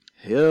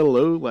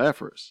Hello,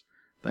 laughers.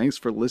 Thanks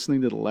for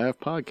listening to the Laugh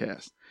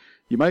Podcast.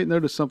 You might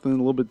notice something a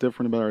little bit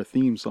different about our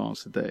theme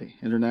songs today.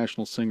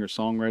 International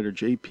singer-songwriter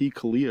J.P.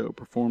 Khalil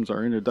performs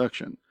our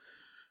introduction,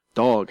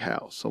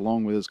 Doghouse,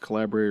 along with his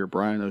collaborator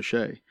Brian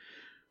O'Shea.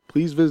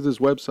 Please visit his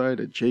website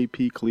at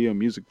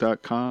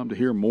jpkhalilmusic.com to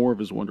hear more of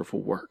his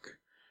wonderful work.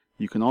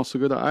 You can also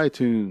go to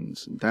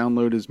iTunes and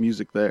download his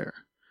music there.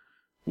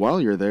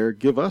 While you're there,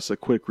 give us a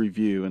quick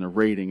review and a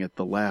rating at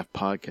the Laugh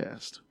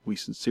Podcast. We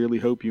sincerely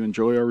hope you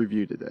enjoy our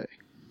review today.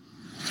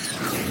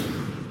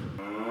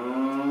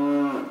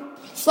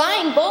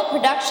 Flying Bull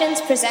Productions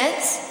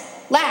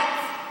presents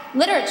Laugh,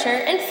 Literature,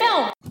 and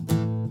Film.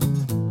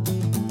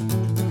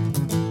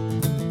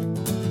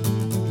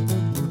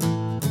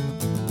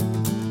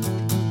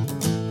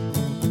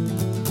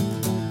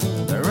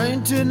 There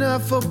ain't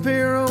enough of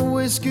beer or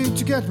whiskey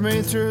to get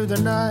me through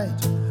the night.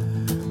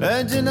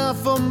 Ain't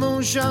enough of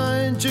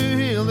moonshine to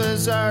heal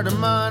this heart of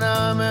mine.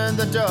 I'm in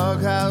the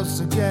doghouse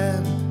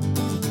again.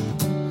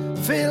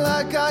 Feel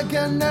like I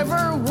can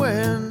never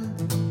win.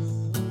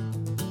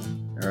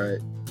 All right,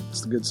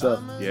 it's the good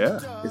stuff. Yeah.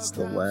 It's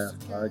the Laugh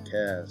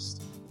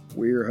Podcast.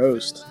 We're your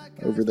host.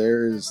 Over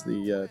there is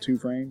the Two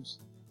Frames.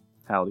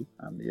 Howdy.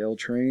 I'm the L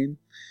Train.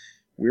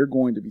 We're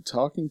going to be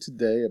talking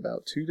today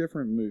about two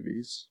different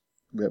movies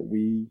that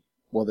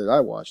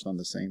I watched on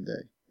the same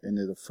day, and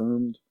it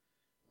affirmed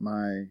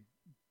my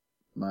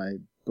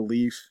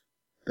belief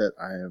that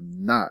I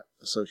am not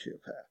a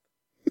sociopath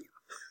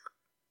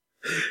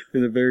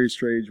in a very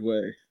strange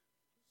way.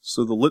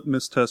 So the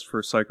litmus test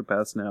for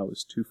psychopaths now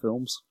is two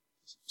films?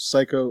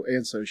 Psycho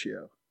and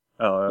Socio.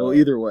 Oh, well,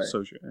 either way.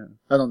 Socio, yeah.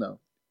 I don't know.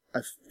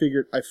 I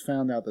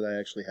found out that I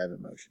actually have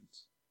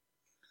emotions.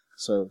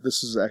 So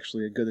this is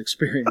actually a good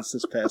experience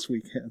this past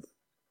weekend.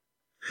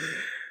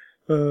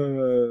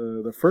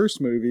 The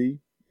first movie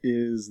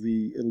is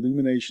the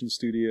Illumination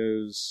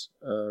Studios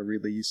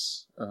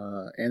release,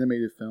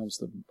 animated films,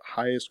 the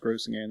highest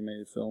grossing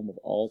animated film of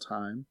all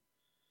time.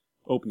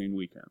 Opening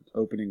weekend.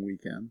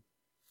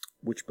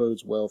 Which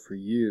bodes well for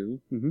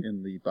you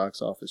in the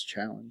box office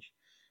challenge.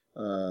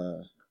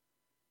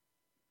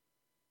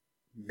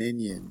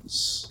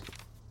 Minions.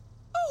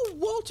 Oh,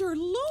 Walter,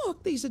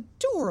 look! These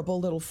adorable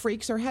little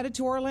freaks are headed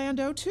to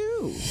Orlando,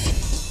 too.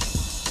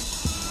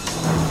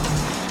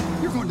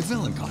 You're going to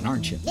VillainCon,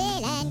 aren't you?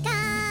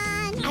 VillainCon!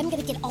 I'm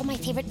gonna get all my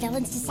favorite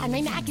villains to sign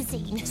my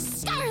magazine.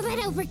 Scarlet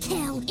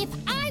Overkill! If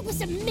I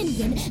was a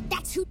minion,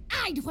 that's who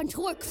I'd want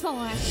to work for! Oh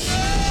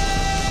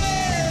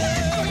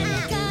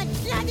my god!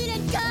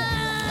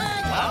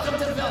 Welcome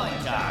to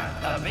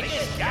VillainCon, the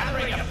biggest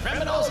gathering of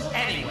criminals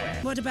anywhere.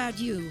 What about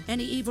you?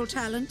 Any evil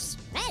talents?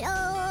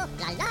 Hello!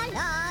 La la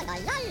la la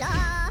la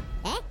la!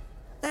 Eh?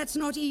 That's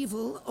not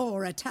evil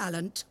or a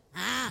talent.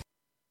 Ah!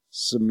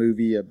 It's a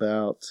movie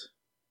about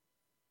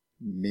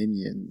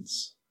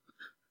minions.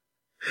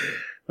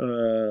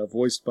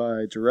 Voiced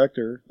by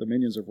director, the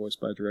minions are voiced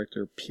by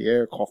director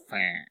Pierre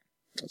Coffin.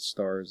 It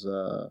stars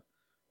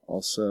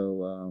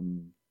also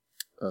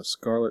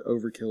Scarlet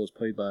Overkill is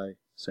played by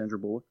Sandra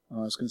Bullock. I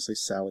was going to say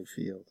Sally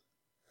Field.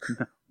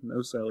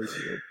 No Sally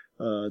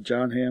Field.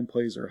 John Hamm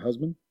plays her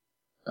husband.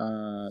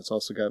 It's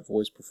also got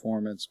voice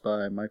performance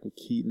by Michael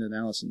Keaton and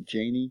Allison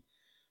Janney.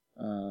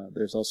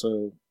 There's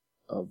also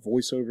a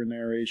voiceover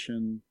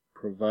narration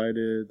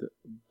provided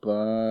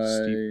by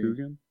Steve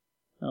Coogan?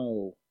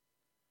 Oh.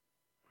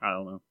 I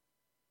don't know.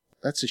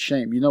 That's a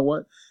shame. You know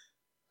what?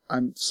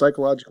 I'm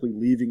psychologically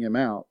leaving him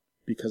out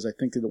because I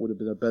think that it would have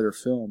been a better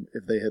film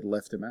if they had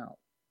left him out.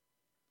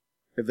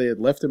 If they had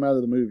left him out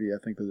of the movie, I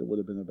think that it would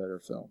have been a better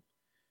film.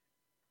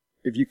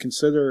 If you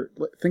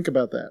think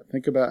about that.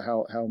 Think about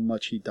how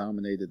much he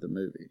dominated the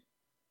movie.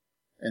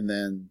 And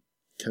then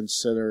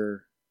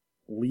consider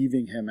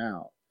leaving him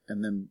out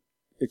and then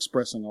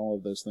expressing all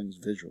of those things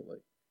visually.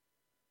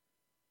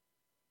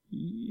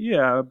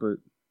 Yeah, but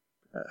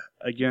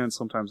again,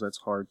 sometimes that's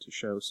hard to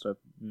show stuff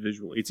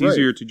visually. It's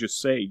easier to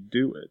just say,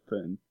 do it,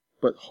 than...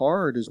 But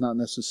hard is not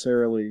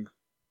necessarily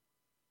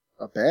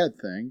a bad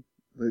thing.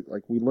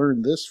 Like, we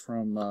learned this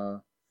from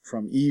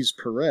Yves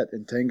Perret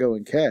in Tango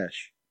and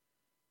Cash.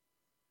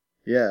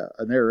 Yeah,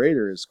 a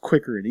narrator is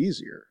quicker and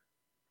easier.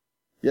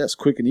 Yes,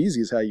 quick and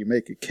easy is how you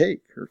make a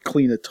cake, or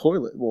clean a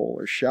toilet bowl,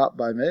 or shop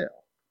by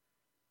mail.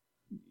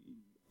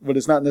 But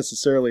it's not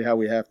necessarily how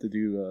we have to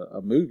do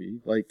a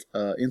movie. Like,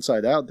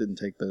 Inside Out didn't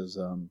take those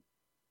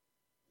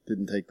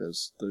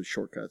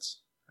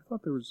shortcuts. I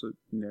thought there was a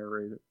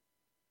narrator.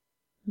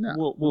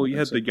 No. Well, you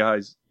had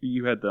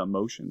the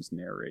emotions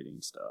narrating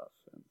stuff.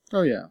 And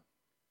oh, yeah.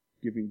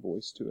 Giving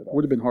voice to it all.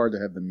 Would have been hard to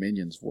have the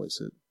minions voice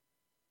it.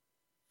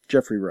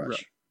 Jeffrey Rush.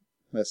 Right.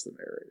 That's the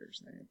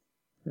narrator's name.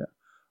 Yeah.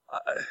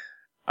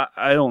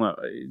 I don't know.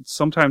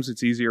 Sometimes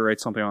it's easier to write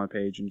something on a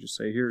page and just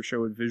say, here,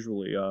 show it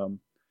visually.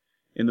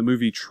 In the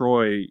movie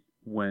Troy,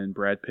 when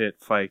Brad Pitt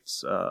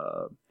fights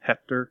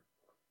Hector,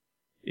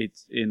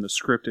 it's in the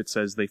script it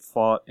says they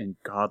fought in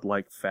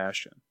godlike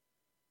fashion.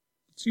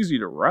 It's easy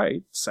to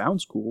write,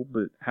 sounds cool,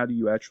 but how do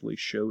you actually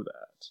show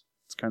that?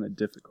 It's kind of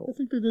difficult. I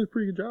think they did a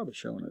pretty good job of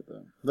showing it,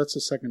 though. That's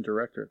a second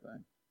director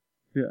thing.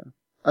 Yeah.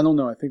 I don't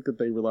know. I think that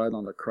they relied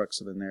on the crux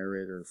of the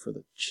narrator for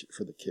the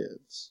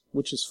kids,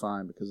 which is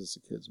fine because it's a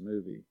kids'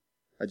 movie.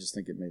 I just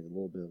think it made it a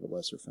little bit of a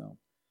lesser film.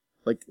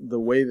 Like the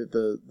way that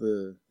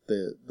the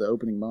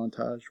opening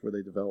montage where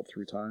they develop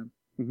through time,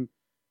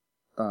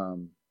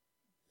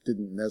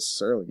 didn't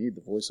necessarily need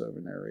the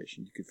voiceover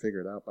narration. You could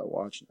figure it out by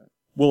watching it.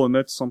 Well, and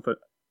that's something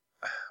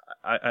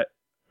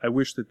I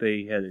wish that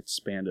they had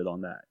expanded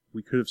on that.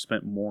 We could have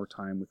spent more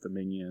time with the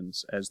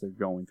minions as they're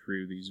going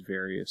through these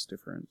various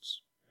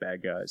different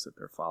bad guys that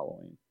they're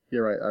following.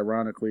 You're right.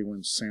 Ironically,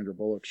 when Sandra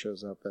Bullock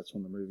shows up, that's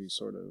when the movie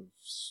sort of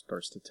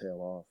starts to tail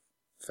off.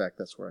 In fact,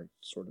 that's where I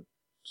sort of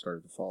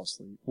started to fall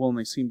asleep. Well, and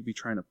they seem to be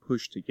trying to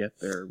push to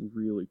get there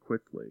really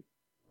quickly.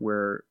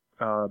 Where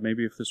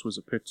maybe if this was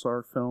a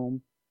Pixar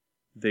film,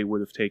 they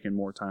would have taken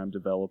more time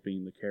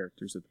developing the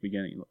characters at the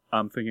beginning.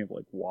 I'm thinking of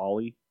like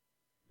WALL-E.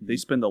 They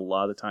spend a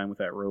lot of time with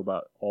that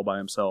robot all by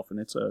himself, and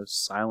it's a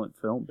silent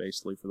film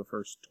basically for the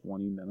first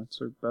 20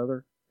 minutes or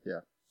better.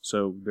 Yeah.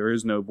 So there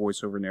is no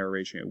voiceover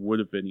narration. It would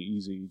have been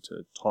easy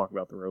to talk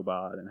about the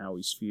robot and how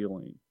he's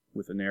feeling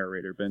with a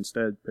narrator, but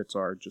instead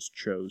Pixar just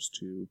chose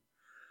to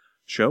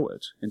show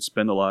it and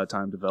spend a lot of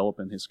time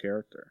developing his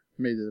character.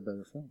 Made it a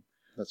better film.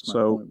 That's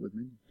my point with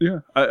me.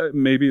 Yeah,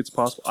 maybe it's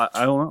possible.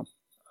 I don't know.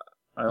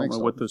 I don't know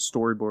so. what the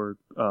storyboard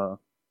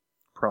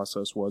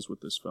process was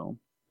with this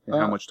film and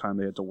how much time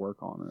they had to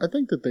work on it. I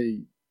think that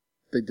they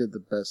did the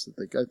best that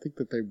they. I think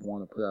that they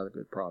want to put out a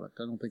good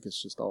product. I don't think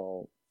it's just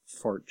all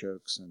fart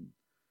jokes and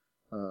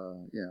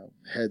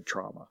head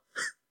trauma.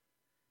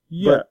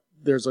 Yeah, but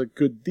there's a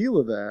good deal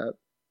of that,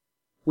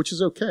 which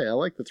is okay. I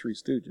like the Three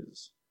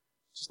Stooges.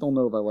 Just don't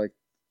know if I like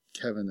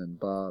Kevin and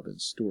Bob and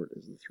Stuart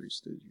as the Three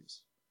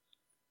Stooges.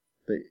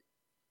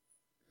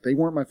 They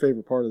weren't my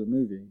favorite part of the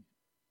movie.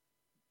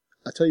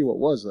 I tell you what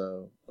was,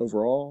 though,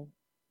 overall,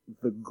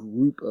 the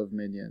group of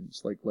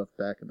minions, like, left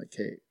back in the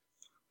cave.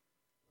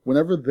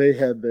 Whenever they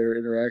had their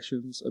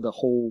interactions, the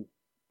whole,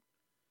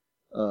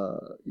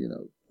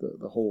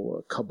 the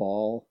whole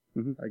cabal,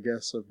 I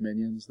guess, of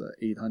minions, the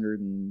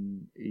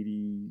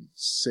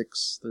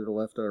 886 that are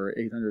left, or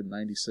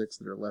 896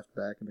 that are left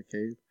back in the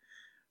cave,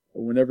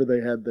 whenever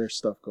they had their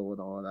stuff going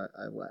on,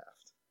 I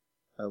laughed.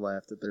 I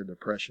laughed at their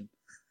depression.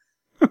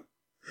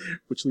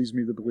 Which leads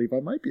me to believe I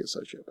might be a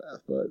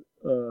sociopath, but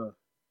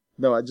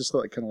no, I just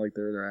kind of like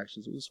their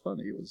interactions. It was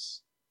funny, it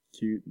was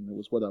cute, and it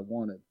was what I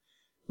wanted.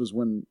 It was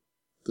when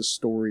the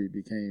story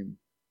became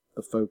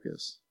the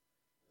focus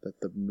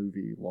that the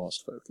movie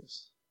lost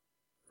focus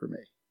for me.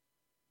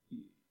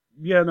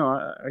 Yeah, no,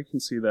 I can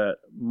see that.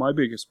 My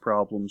biggest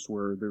problems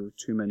were there were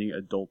too many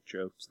adult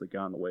jokes that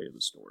got in the way of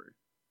the story.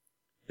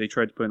 They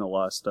tried to put in a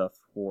lot of stuff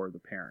for the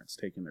parents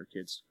taking their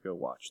kids to go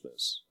watch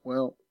this.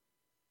 Well,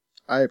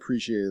 I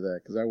appreciated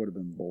that because I would have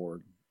been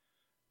bored.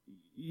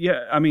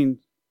 Yeah, I mean,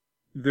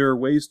 there are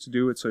ways to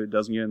do it so it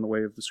doesn't get in the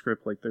way of the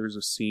script. Like there's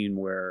a scene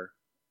where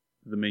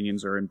the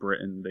minions are in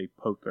Britain, they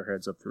poke their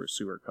heads up through a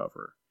sewer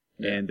cover,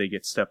 and they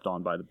get stepped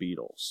on by the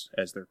Beatles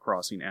as they're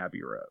crossing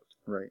Abbey Road.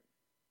 Right.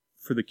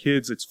 For the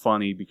kids, it's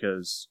funny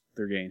because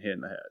they're getting hit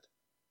in the head.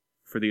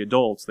 For the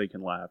adults, they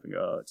can laugh and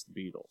go, oh, it's the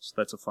Beatles.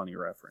 That's a funny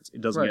reference.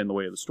 It doesn't get in the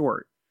way of the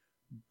story.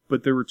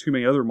 But there were too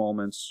many other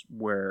moments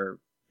where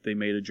they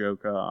made a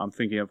joke. I'm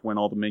thinking of when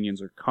all the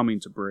minions are coming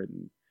to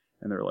Britain,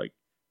 and they're like,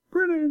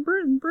 Britain,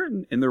 Britain,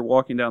 Britain. And they're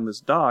walking down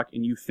this dock,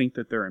 and you think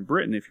that they're in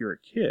Britain if you're a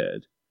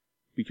kid,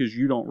 because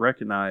you don't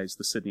recognize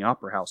the Sydney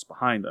Opera House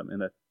behind them,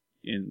 and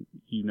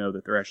you know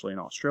that they're actually in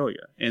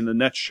Australia. And the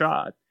next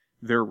shot,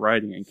 they're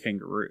riding in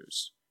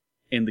kangaroos.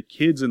 And the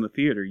kids in the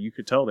theater, you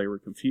could tell they were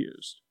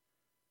confused.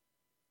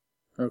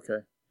 Okay.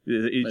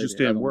 It just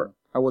didn't work.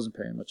 I wasn't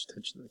paying much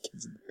attention to the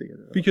kids in the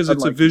theater. Because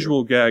it's a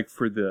visual gag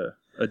for the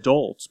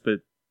adults,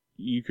 but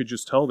you could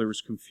just tell there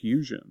was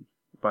confusion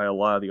by a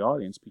lot of the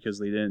audience because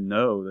they didn't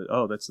know that,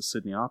 oh, that's the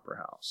Sydney Opera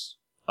House.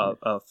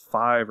 A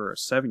 5 or a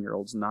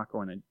 7-year-old's not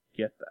going to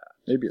get that.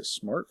 Maybe a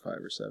smart 5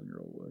 or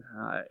 7-year-old would.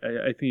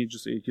 I think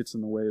it gets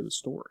in the way of the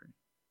story.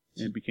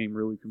 And it became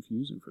really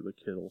confusing for the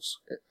kiddos.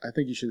 I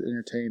think you should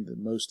entertain the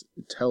most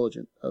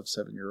intelligent of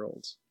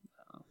 7-year-olds.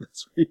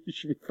 That's where you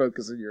should be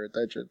focusing your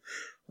attention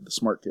on the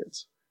smart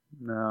kids.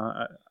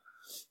 No,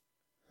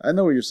 I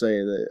know what you're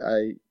saying.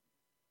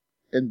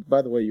 And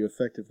by the way, you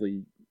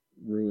effectively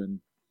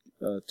ruined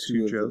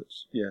two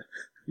jokes. Yeah,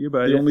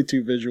 but the only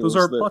two visuals. Those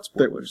are plot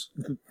spoilers.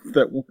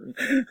 That weren't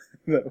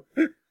no,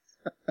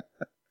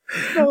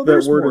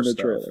 that weren't in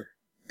the trailer.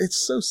 It's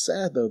so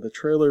sad though. The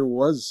trailer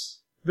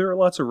was. There are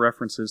lots of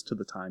references to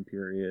the time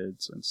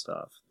periods and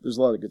stuff. There's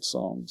a lot of good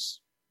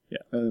songs.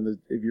 Yeah, and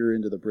if you're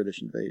into the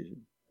British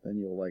invasion, then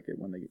you'll like it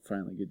when they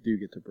finally do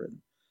get to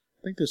Britain.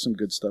 I think there's some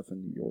good stuff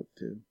in New York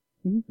too,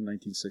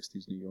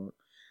 1960s New York.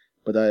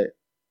 But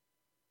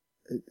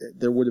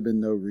there would have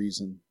been no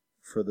reason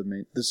for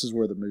this is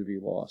where the movie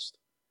lost.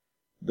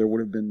 There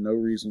would have been no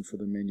reason for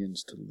the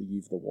minions to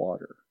leave the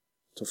water,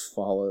 to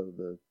follow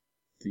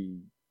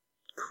the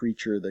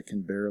creature that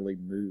can barely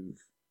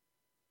move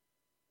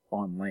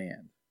on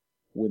land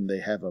when they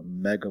have a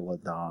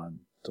megalodon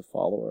to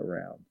follow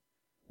around.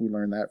 We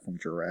learned that from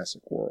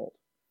Jurassic World.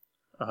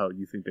 Oh,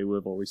 you think they would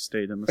have always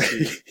stayed in the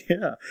sea?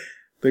 Yeah.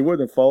 They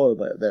wouldn't have followed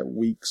that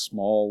weak,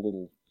 small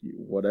little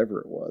whatever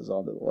it was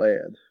onto the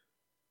land.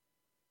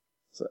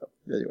 So,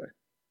 anyway.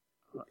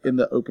 In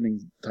the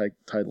opening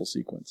title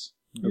sequence,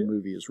 the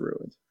movie is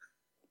ruined.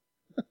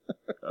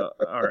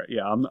 All right,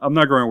 yeah, I'm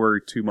not going to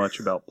worry too much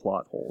about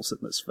plot holes in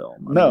this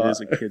film. I mean, it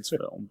is a kid's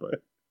film,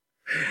 but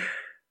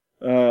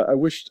I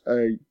wished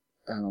I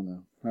don't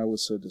know. I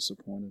was so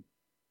disappointed.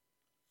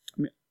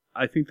 I mean,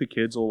 I think the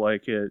kids will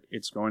like it.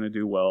 It's going to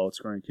do well. It's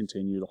going to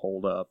continue to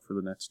hold up for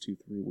the next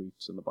 2-3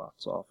 weeks in the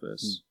box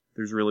office.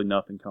 There's really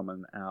nothing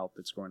coming out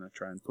that's going to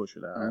try and push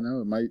it out. I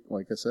know it might,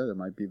 like I said, it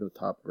might be the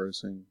top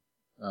grossing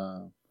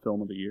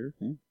film of the year.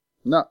 Yeah.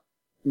 No,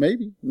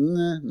 maybe.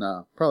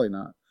 No, probably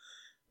not.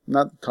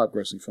 Not the top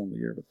grossing film of the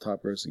year, but the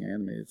top grossing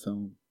animated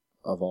film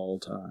of all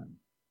time.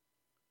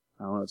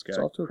 I don't know. It's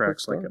off to a quick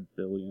cracks like start. $1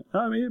 billion.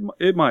 I mean,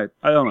 it might.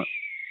 I don't know.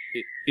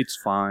 It's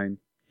fine.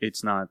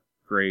 It's not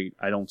great.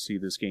 I don't see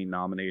this getting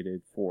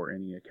nominated for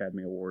any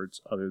Academy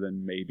Awards other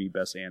than maybe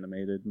Best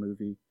Animated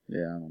Movie.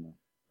 Yeah, I don't know.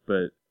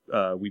 But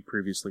we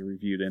previously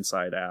reviewed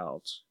Inside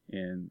Out,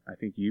 and I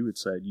think you had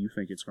said you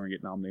think it's going to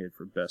get nominated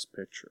for Best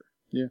Picture.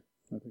 Yeah,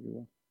 I think it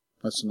will.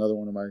 That's another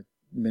one of my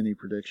mini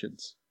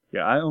predictions.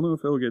 Yeah, I don't know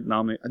if it'll get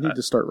nominated. I need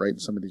to start writing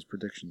some of these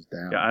predictions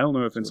down. Yeah, I don't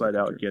know if Inside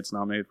Out gets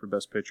nominated for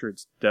Best Picture.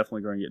 It's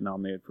definitely going to get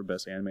nominated for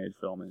Best Animated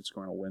Film, and it's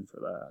going to win for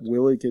that.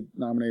 Will it get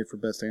nominated for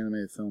Best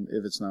Animated Film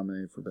if it's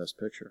nominated for Best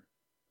Picture?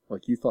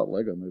 Like, you thought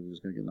Lego Movie was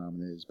going to get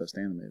nominated as Best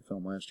Animated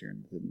Film last year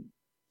and didn't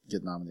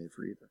get nominated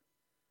for either.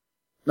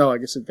 No, I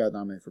guess it got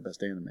nominated for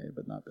Best Animated,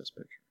 but not Best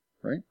Picture,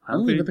 right? I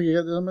don't even think it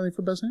got nominated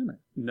for Best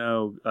Animated.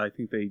 No, I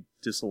think they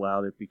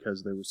disallowed it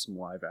because there was some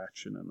live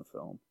action in the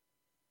film.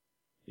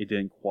 It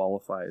didn't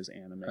qualify as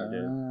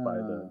animated by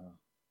the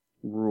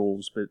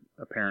rules, but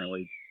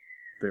apparently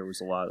there was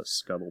a lot of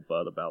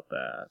scuttlebutt about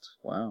that.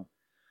 Wow.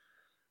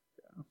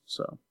 Yeah,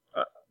 so,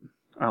 I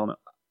don't know.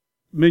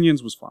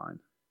 Minions was fine.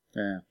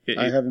 Yeah,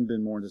 I haven't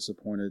been more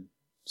disappointed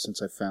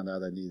since I found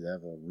out I needed to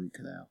have a root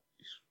canal.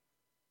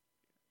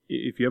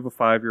 If you have a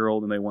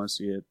 5-year-old and they want to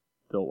see it,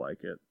 they'll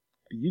like it.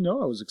 You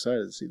know I was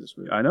excited to see this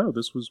movie. I know.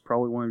 This was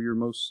probably one of your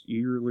most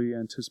eagerly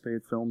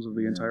anticipated films of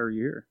the entire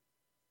year.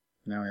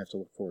 Now I have to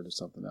look forward to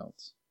something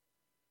else.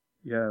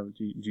 Yeah.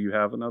 Do you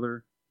have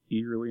another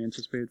eagerly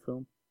anticipated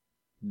film?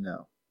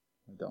 No,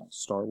 I don't.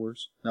 Star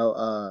Wars?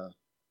 No,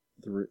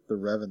 The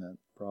Revenant,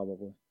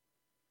 probably.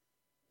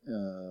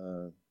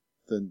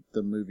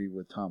 The movie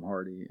with Tom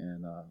Hardy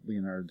and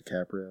Leonardo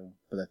DiCaprio,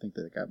 but I think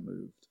that it got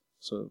moved.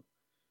 So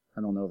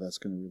I don't know if that's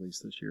going to release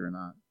this year or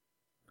not.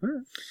 All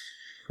right.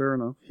 Fair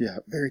enough. Yeah,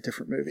 very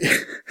different movie.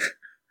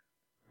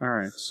 All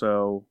right,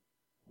 so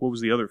what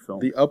was the other film?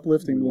 The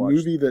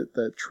movie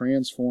that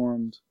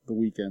transformed the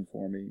weekend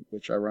for me,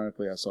 which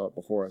ironically I saw it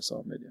before I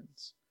saw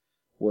Minions,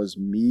 was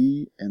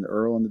Me and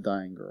Earl and the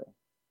Dying Girl.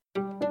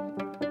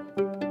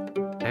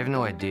 I have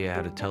no idea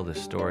how to tell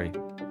this story.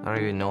 I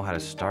don't even know how to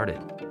start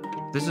it.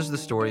 This is the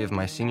story of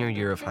my senior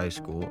year of high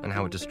school and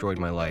how it destroyed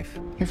my life.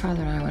 Your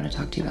father and I want to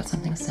talk to you about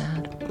something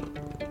sad.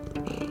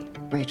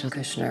 Rachel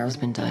Kushner has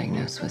been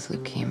diagnosed with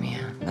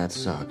leukemia. That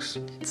sucks.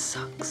 It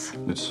sucks.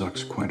 It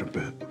sucks quite a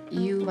bit.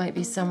 You might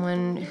be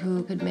someone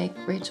who could make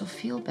Rachel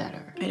feel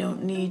better. I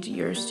don't need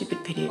your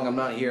stupid pity. I'm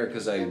not here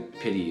because I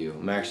pity you.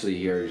 I'm actually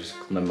here just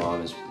my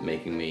mom is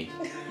making me.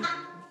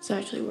 It's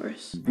actually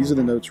worse. These are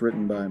the notes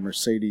written by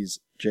Mercedes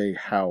J.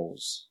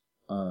 Howes,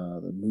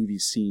 the movie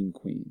scene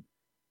queen,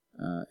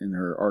 in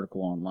her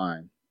article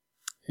online.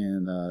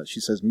 And she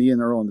says, Me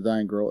and Earl and the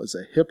Dying Girl is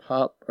a hip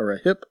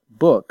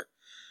book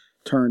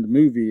turned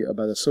movie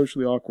about a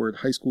socially awkward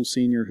high school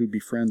senior who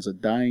befriends a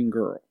dying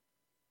girl.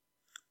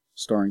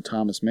 Starring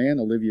Thomas Mann,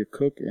 Olivia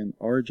Cook, and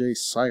R.J.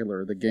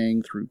 Seiler, the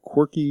gang, through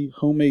quirky,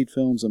 homemade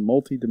films and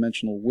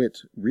multi-dimensional wit,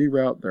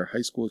 reroute their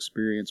high school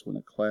experience when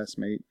a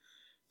classmate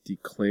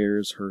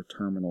declares her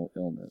terminal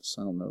illness.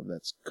 I don't know if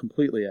that's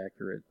completely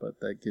accurate,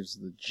 but that gives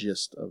the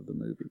gist of the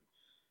movie.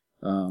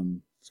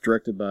 It's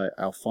directed by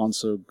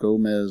Alfonso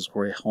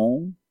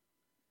Gomez-Rejon,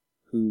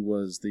 who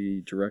was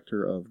the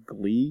director of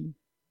Glee.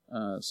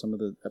 Some of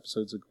the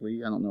episodes of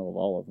Glee. I don't know of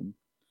all of them.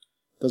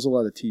 Does a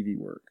lot of TV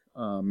work.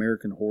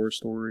 American Horror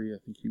Story. I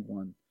think he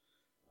won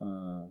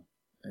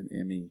an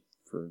Emmy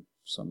for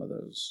some of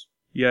those.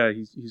 Yeah,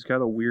 he's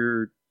got a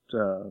weird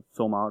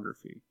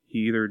filmography. He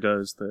either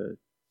does the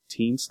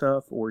teen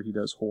stuff or he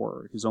does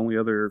horror. His only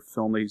other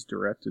film that he's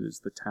directed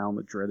is The Town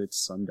That Dreaded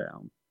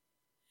Sundown.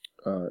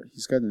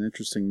 He's got an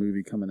interesting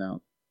movie coming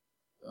out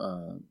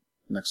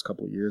next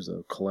couple of years,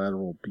 though.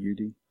 Collateral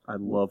Beauty. I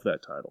love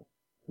that title.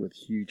 With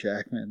Hugh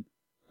Jackman.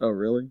 Oh,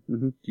 really?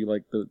 Mm-hmm. Do you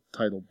like the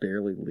title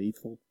Barely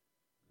Lethal?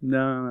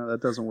 No, that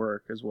doesn't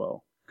work as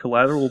well.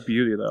 Collateral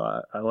Beauty,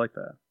 though, I like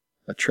that.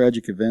 A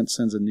tragic event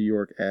sends a New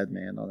York ad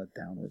man on a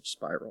downward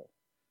spiral.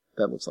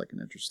 That looks like an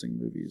interesting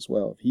movie as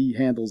well. If he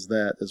handles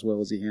that as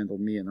well as he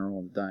handled Me and Earl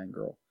and the Dying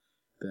Girl,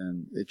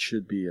 then it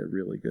should be a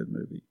really good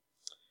movie.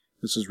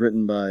 This is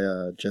written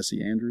by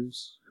Jesse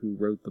Andrews, who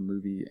wrote the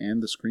movie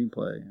and the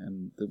screenplay,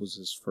 and it was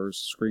his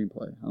first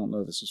screenplay. I don't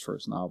know if it's his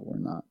first novel or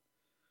not.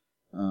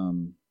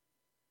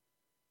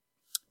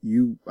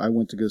 I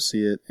went to go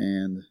see it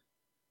and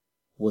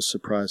was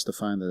surprised to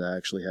find that I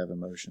actually have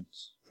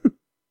emotions.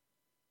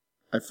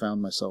 I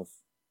found myself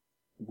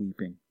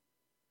weeping.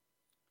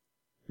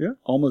 Yeah?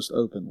 Almost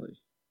openly.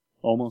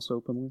 Almost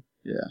openly?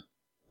 Yeah.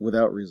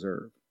 Without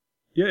reserve.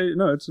 Yeah,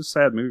 no, it's a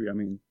sad movie. I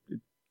mean,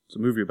 it's a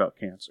movie about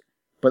cancer.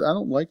 But I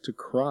don't like to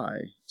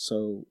cry,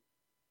 so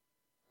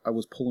I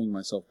was pulling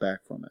myself back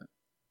from it.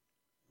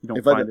 You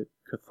don't find it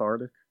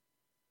cathartic?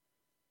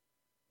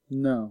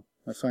 No,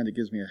 I find it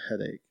gives me a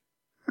headache.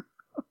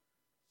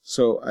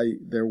 So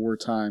there were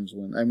times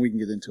when, and we can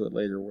get into it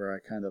later, where I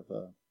kind of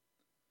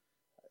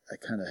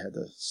had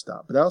to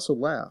stop. But I also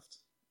laughed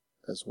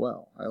as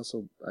well. I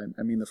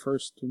mean, the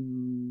first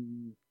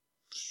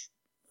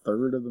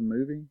third of the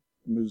movie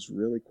moves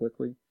really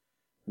quickly,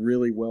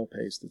 really well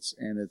paced. It's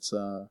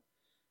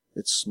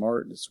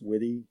smart, it's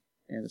witty,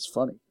 and it's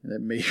funny, and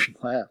it made me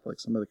laugh. Like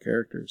some of the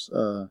characters,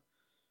 the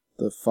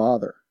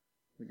father,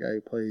 the guy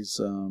who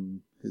plays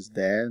his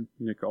dad,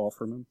 Nick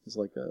Offerman, is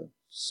like a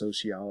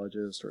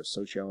sociologist or a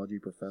sociology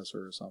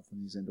professor or something.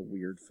 He's into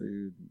weird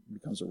food. It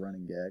becomes a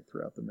running gag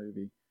throughout the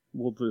movie.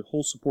 Well, the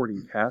whole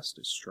supporting cast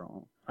is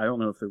strong. I don't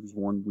know if there was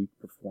one weak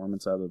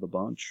performance out of the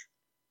bunch.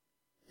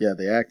 Yeah,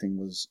 the acting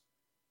was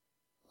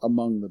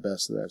among the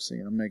best that I've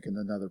seen. I'm making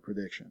another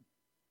prediction.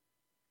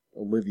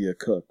 Olivia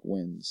Cooke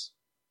wins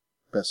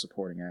Best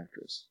Supporting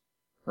Actress.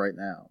 Right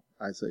now,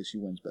 I'd say she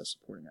wins Best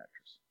Supporting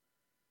Actress.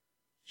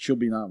 She'll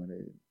be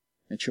nominated,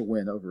 and she'll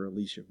win over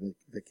Alicia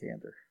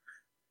Vikander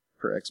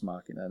for Ex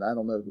Machina, and I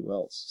don't know who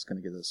else is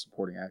going to get a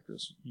supporting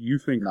actress. You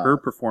think her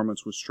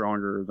performance was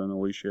stronger than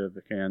Alicia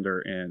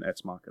Vikander in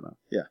Ex Machina?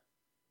 Yeah.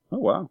 Oh,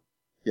 wow.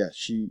 Yeah,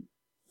 she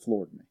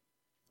floored me.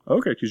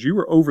 Okay, because you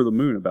were over the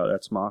moon about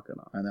Ex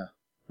Machina. I know.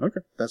 Okay.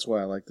 That's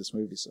why I like this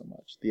movie so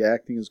much. The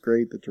acting is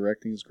great, the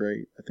directing is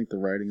great, I think the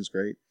writing is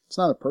great. It's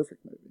not a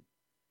perfect movie.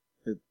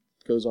 It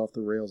goes off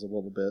the rails a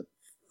little bit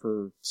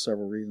for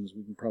several reasons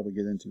we can probably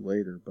get into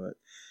later, but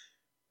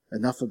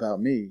enough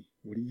about me.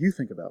 What do you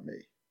think about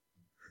me?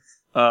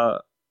 I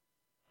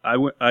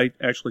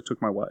actually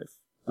took my wife,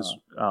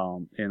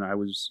 and I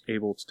was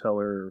able to tell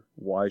her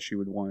why she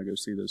would want to go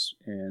see this,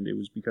 and it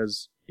was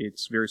because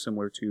it's very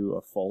similar to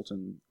A Fault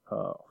in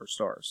Our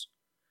Stars,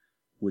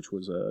 which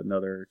was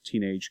another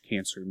teenage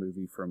cancer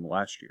movie from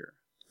last year.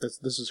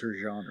 This is her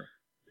genre.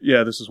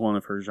 Yeah, this is one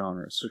of her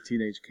genres. So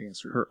teenage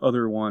cancer. Her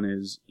other one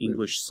is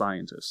English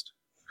Scientist.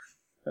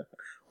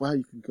 Wow,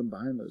 you can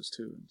combine those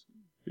two.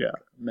 Yeah.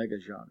 Mega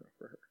genre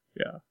for her.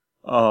 Yeah.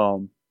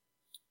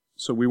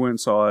 So we went and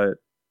saw it.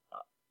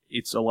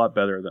 It's a lot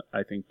better,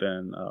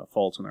 than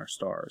Fault in Our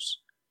Stars.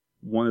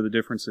 One of the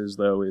differences,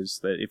 though, is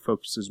that it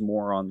focuses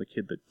more on the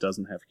kid that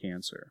doesn't have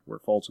cancer. Where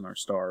Fault in Our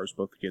Stars,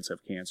 both the kids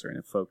have cancer, and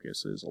it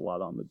focuses a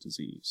lot on the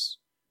disease.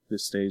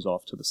 This stays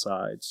off to the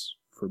sides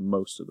for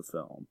most of the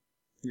film.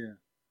 Yeah.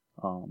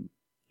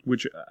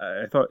 Which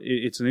I thought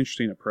it's an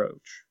interesting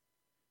approach.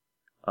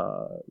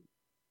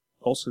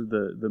 Also,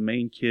 the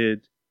main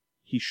kid,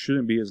 he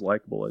shouldn't be as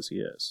likable as he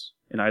is.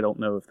 And I don't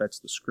know if that's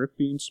the script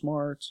being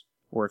smart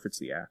or if it's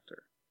the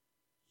actor.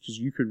 Because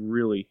you could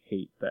really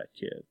hate that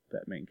kid,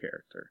 that main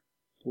character.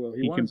 Well,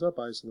 he winds up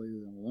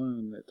isolated and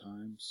alone at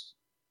times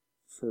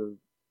for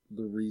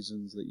the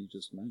reasons that you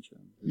just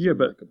mentioned. His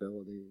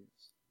likability.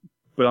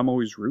 But I'm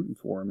always rooting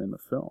for him in the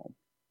film.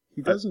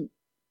 He doesn't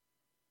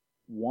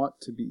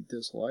want to be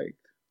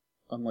disliked,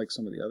 unlike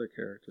some of the other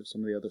characters,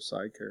 some of the other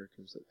side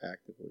characters that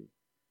actively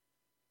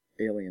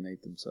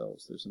alienate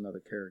themselves. There's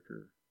another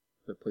character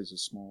that plays a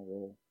small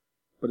role,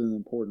 but an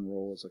important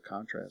role as a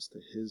contrast to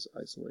his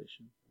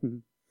isolation.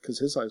 Because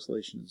his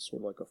isolation is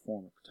sort of like a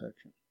form of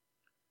protection.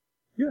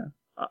 Yeah.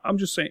 I'm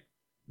just saying,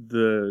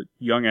 the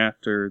young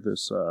actor,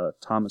 this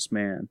Thomas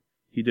Mann,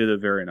 he did a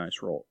very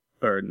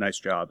nice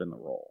job in the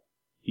role.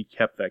 He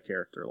kept that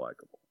character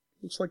likable.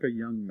 Looks like a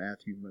young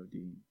Matthew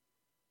Modine.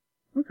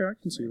 Okay, I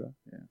can see that.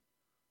 Yeah.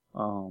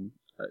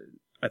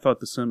 I thought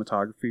the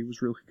cinematography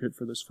was really good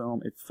for this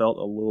film. It felt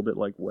a little bit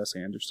like Wes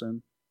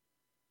Anderson.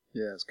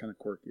 Yeah, it's kind of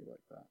quirky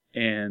like that.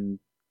 And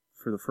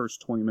for the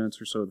first 20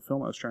 minutes or so of the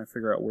film, I was trying to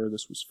figure out where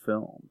this was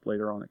filmed.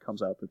 Later on, it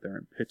comes out that they're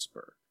in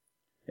Pittsburgh.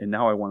 And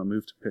now I want to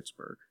move to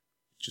Pittsburgh.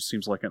 It just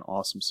seems like an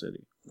awesome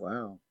city.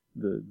 Wow.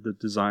 The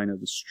design of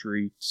the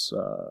streets,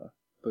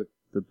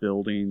 the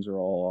buildings are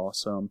all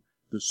awesome.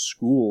 The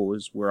school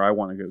is where I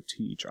want to go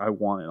teach. I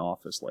want an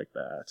office like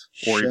that.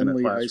 Or even a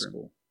Shenley classroom. High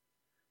School.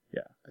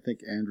 Yeah. I think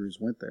Andrews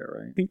went there,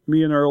 right? I think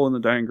Me and Earl and the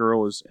Dying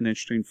Girl is an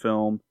interesting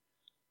film.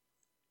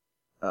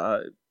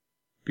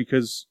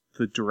 Because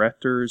the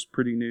director is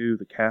pretty new,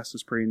 the cast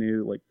is pretty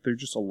new. Like,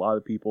 there's just a lot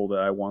of people that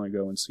I want to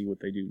go and see what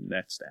they do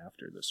next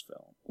after this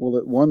film. Well,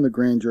 it won the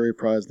Grand Jury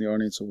Prize and the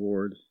Audience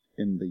Award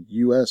in the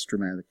U.S.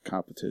 Dramatic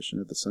Competition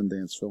at the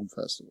Sundance Film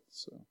Festival,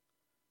 so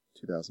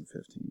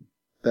 2015.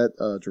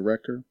 That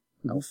director,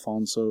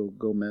 Alfonso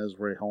Gomez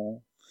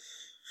Rejon,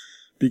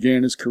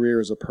 began his career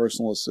as a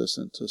personal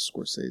assistant to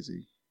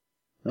Scorsese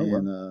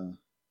and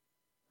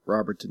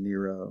Robert De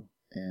Niro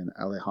and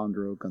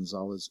Alejandro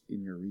Gonzalez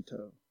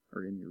Iñárritu.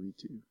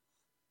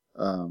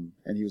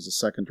 And he was the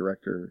second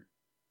director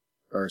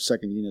or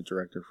second unit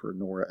director for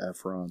Nora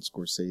Ephron,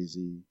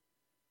 Scorsese,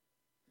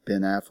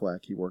 Ben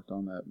Affleck. He worked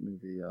on that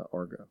movie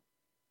Argo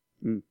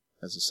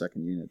as a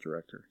second unit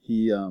director.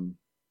 He,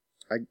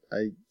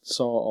 I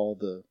saw all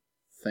the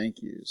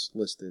thank yous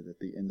listed at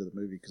the end of the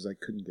movie because I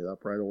couldn't get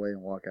up right away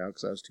and walk out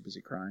because I was too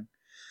busy crying.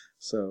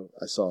 So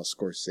I saw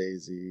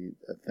Scorsese,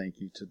 a thank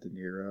you to De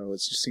Niro. It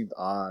just seemed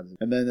odd.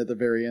 And then at the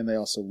very end, they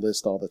also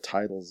list all the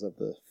titles of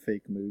the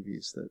fake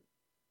movies that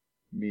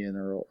me and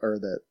Earl, or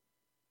that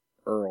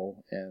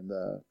Earl and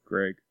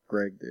Greg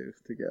do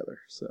together.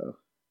 So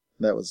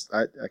that was,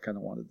 I kind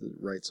of wanted to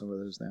write some of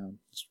those down.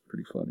 It's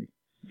pretty funny.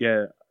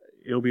 Yeah,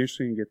 it'll be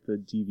interesting to get the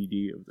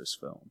DVD of this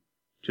film.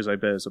 Because I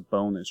bet as a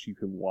bonus, you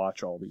can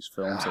watch all these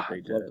films that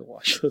they did. I'd love to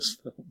watch those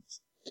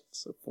films. It's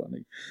so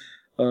funny.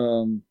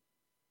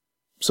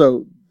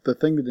 So the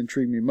thing that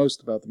intrigued me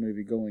most about the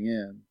movie going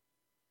in,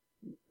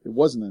 it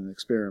wasn't an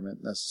experiment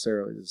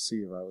necessarily to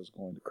see if I was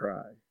going to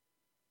cry.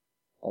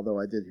 Although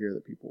I did hear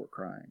that people were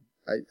crying.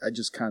 I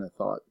just kind of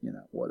thought,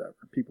 whatever.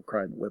 People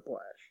cried in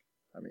Whiplash.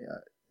 I mean,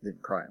 I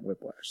didn't cry in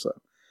Whiplash, so.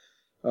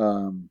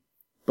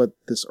 But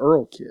this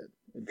Earl kid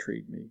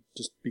intrigued me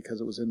just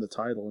because it was in the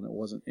title and it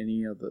wasn't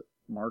any of the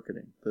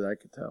marketing that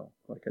I could tell.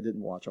 Like, I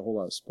didn't watch a whole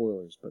lot of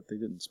spoilers, but they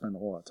didn't spend a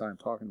whole lot of time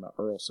talking about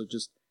Earl. So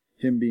just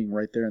him being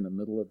right there in the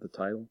middle of the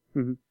title,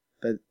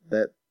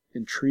 that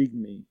intrigued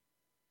me.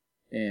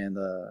 And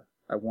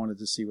I wanted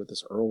to see what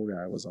this Earl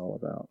guy was all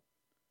about.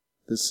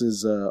 This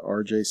is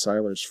R.J.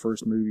 Cyler's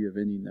first movie of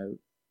any note.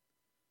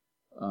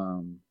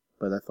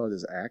 But I thought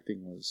his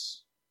acting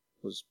was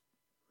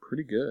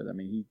pretty good. I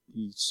mean,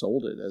 he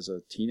sold it as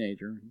a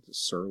teenager. He's a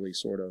surly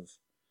sort of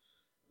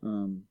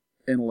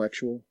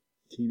intellectual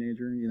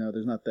teenager.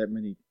 There's not that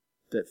many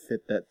that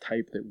fit that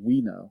type that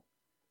we know.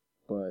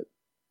 But,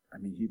 I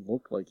mean, he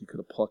looked like you could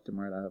have plucked him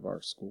right out of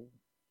our school.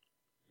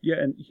 Yeah,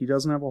 and he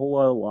doesn't have a whole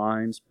lot of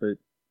lines, but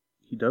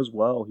he does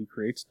well. He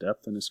creates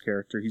depth in his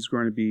character. He's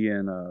going to be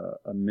in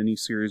a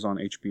mini-series on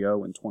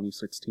HBO in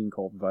 2016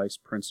 called Vice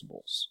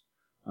Principals.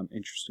 I'm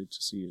interested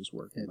to see his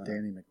work. Yeah,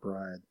 Danny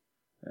McBride.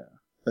 Yeah.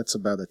 That's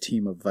about a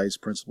team of vice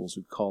principals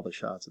who call the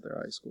shots at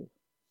their high school.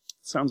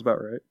 Sounds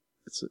about right.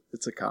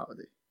 It's a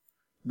comedy.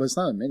 But it's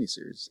not a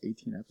miniseries. It's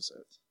 18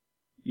 episodes.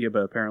 Yeah, but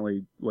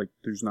apparently,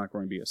 there's not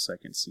going to be a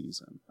second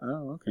season.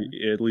 Oh, okay.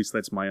 At least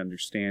that's my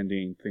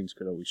understanding. Things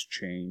could always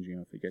change,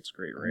 if it gets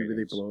great ratings.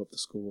 Maybe they blow up the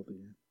school at the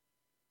end.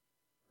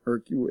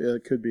 Or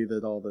it could be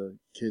that all the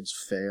kids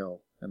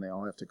fail and they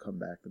all have to come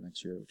back the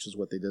next year, which is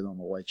what they did on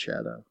The White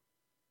Shadow.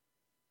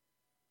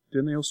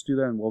 Didn't they also do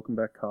that in Welcome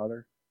Back,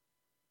 Kotter?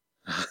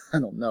 I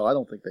don't know. I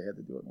don't think they had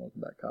to do it in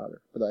Welcome Back, Kotter.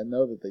 But I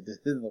know that they did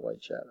it in The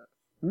White Shadow.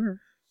 Mm-hmm.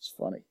 It's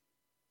funny.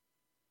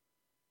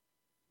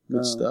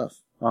 Good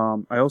stuff.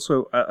 I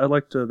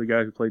liked the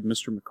guy who played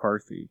Mr.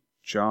 McCarthy,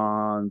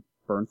 John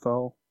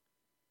Bernthal.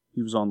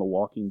 He was on The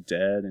Walking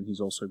Dead, and he's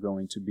also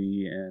going to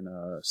be in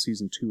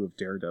season 2 of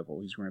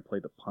Daredevil. He's going to play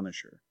the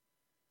Punisher.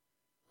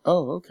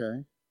 Oh,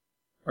 okay.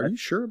 Are you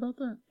sure about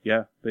that?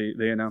 Yeah,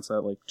 they announced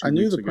that 2 weeks ago. I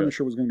knew the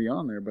Punisher was going to be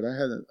on there, but I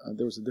had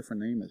there was a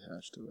different name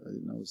attached to it. I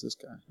didn't know it was this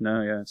guy.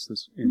 No, yeah, it's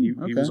this. And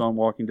he was on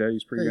Walking Dead.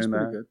 He's pretty good in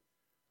that.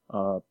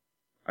 Good.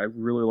 I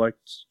really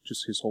liked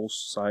just his whole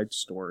side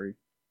story.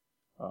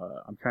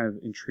 I'm kind of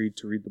intrigued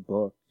to read the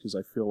book because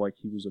I feel like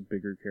he was a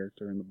bigger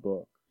character in the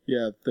book.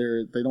 Yeah,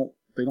 they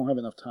don't have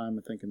enough time,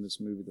 I think, in this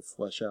movie to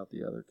flesh out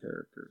the other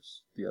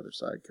characters, the other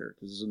side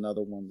characters. There's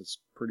another one that's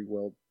pretty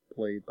well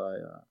played by,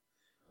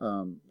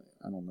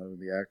 I don't know who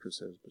the actress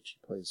is, but she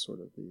plays sort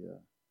of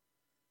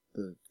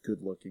the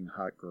good-looking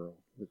hot girl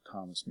that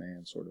Thomas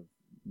Mann sort of,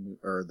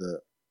 or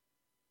the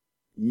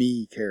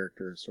me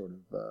character sort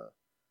of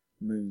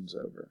moons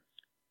over.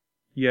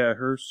 Yeah,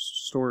 her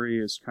story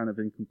is kind of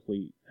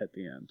incomplete at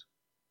the end.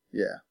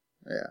 Yeah,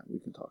 we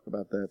can talk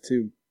about that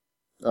too.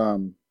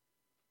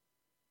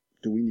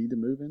 Do we need to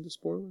move into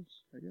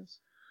spoilers, I guess?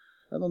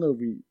 I don't know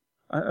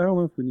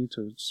if we need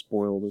to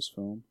spoil this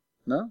film.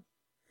 No?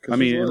 I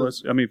mean,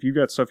 if you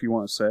got stuff you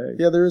want to say.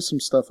 Yeah, there is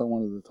some stuff I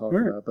wanted to talk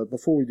about, but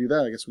before we do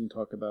that, I guess we can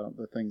talk about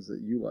the things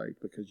that you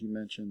liked, because you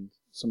mentioned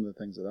some of the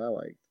things that I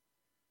liked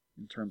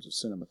in terms of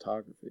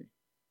cinematography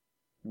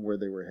and where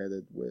they were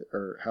headed with,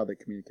 or how they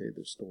communicated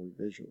their story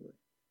visually.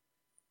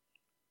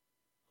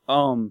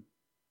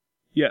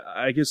 Yeah,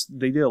 I guess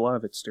they did a lot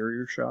of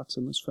exterior shots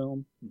in this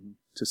film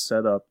to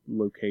set up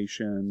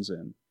locations,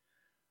 and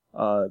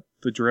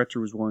the director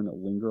was willing to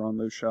linger on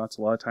those shots.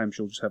 A lot of times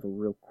you'll just have a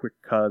real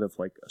quick cut of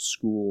a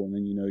school, and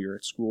then you're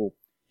at school.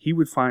 He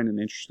would find an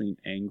interesting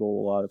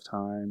angle a lot of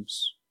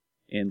times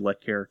and let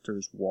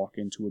characters walk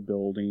into a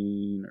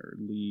building or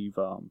leave.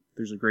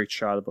 There's a great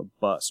shot of a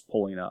bus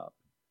pulling up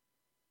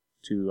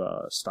to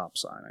a stop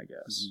sign, I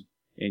guess.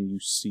 And you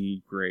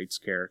see Grade's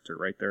character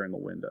right there in the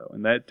window.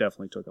 And that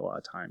definitely took a lot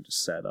of time to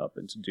set up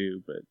and to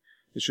do, but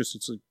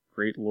it's a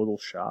great little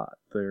shot.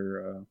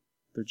 There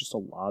are just a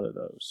lot of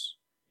those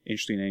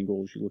interesting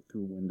angles. You look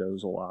through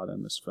windows a lot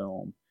in this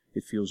film.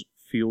 It feels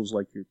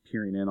like you're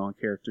peering in on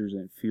characters,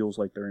 and it feels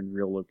like they're in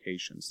real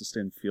locations. This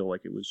didn't feel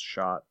like it was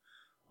shot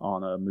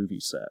on a movie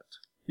set.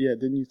 Yeah,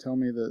 didn't you tell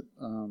me that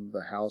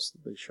the house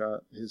that they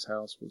shot, his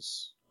house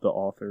was the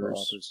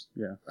author's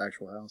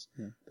actual house?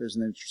 Yeah. There's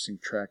an interesting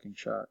tracking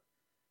shot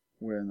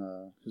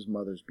when his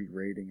mother's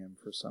berating him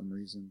for some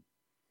reason.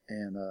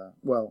 And,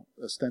 well,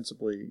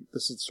 ostensibly,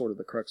 this is sort of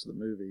the crux of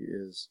the movie,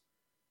 is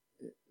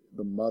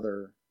the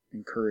mother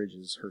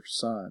encourages her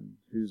son,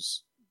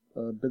 who's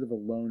a bit of a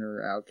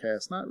loner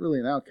outcast. Not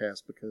really an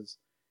outcast because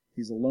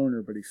he's a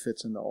loner, but he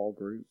fits into all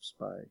groups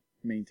by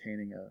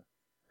maintaining a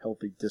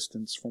healthy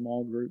distance from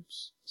all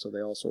groups. So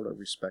they all sort of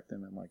respect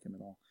him and like him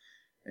and all.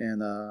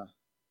 And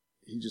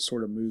he just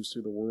sort of moves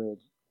through the world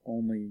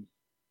only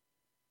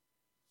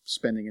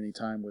spending any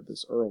time with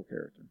this Earl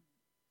character.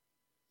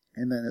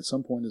 And then at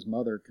some point his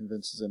mother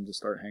convinces him to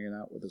start hanging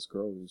out with this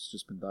girl who's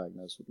just been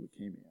diagnosed with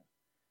leukemia.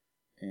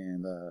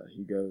 And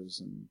he goes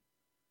and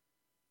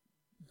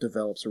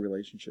develops a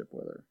relationship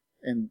with her.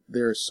 And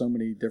there are so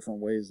many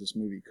different ways this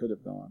movie could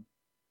have gone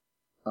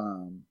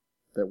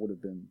that would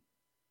have been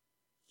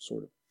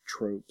sort of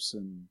tropes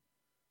and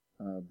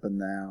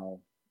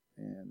banal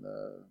and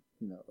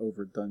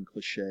overdone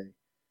cliche.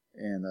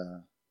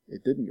 And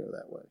it didn't go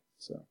that way.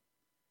 So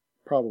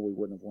probably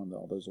wouldn't have won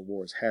all those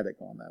awards had it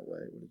gone that way.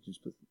 It would have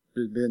just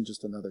been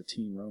just another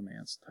teen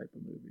romance type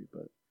of movie.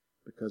 But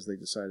because they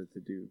decided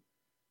to do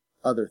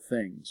other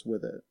things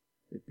with it,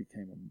 it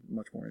became a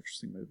much more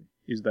interesting movie.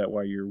 Is that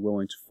why you're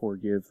willing to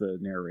forgive the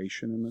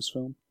narration in this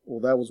film?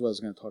 Well, that was what I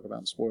was going to talk about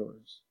in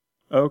spoilers.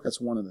 Oh, okay.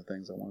 That's one of the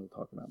things I wanted to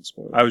talk about in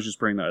spoilers. I was just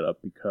bringing that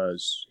up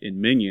because in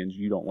Minions,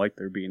 you don't like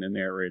there being a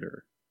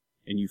narrator,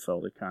 and you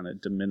felt it kind of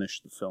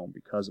diminished the film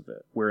because of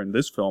it. Where in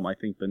this film, I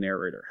think the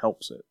narrator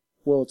helps it.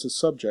 Well, it's a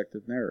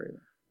subjective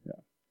narrator. Yeah.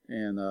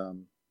 And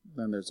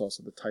then there's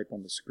also the type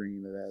on the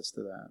screen that adds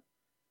to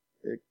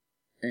that.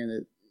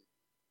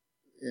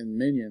 In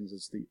Minions,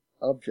 it's the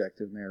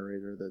objective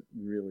narrator that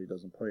really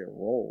doesn't play a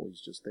role.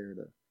 He's just there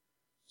to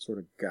sort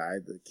of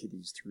guide the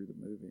kiddies through the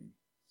movie.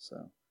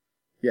 So,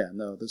 yeah,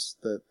 no,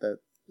 that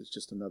is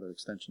just another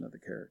extension of the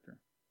character.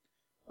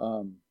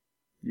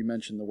 You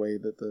mentioned the way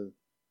that the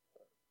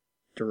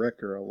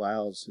director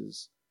allows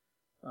his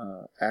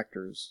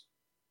actors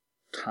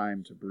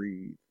time to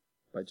breathe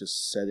by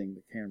just setting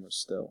the camera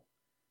still.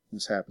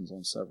 This happens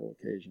on several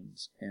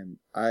occasions, and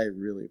I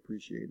really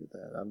appreciated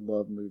that. I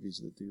love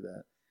movies that do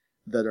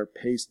that are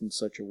paced in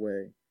such a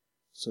way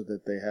so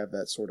that they have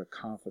that sort of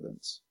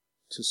confidence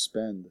to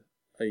spend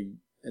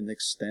an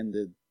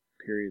extended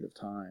period of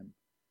time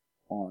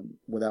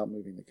without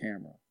moving the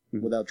camera,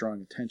 without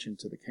drawing attention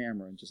to the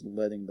camera, and just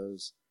letting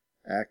those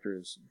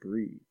actors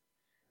breathe.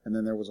 And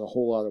then there was a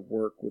whole lot of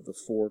work with the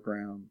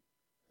foreground,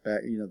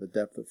 the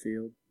depth of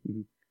field,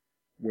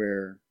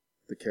 where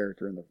the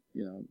character in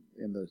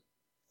the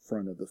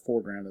front of the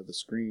foreground of the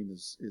screen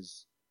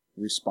is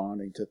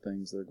responding to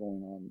things that are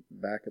going on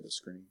back of the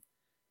screen.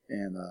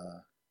 And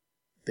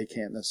they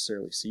can't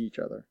necessarily see each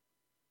other,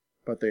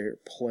 but they're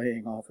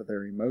playing off of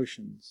their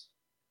emotions.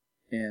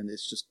 And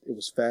it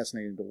was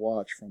fascinating to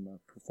watch from a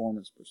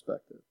performance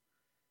perspective.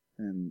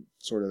 And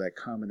sort of that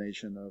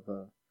combination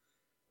of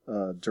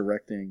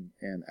directing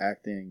and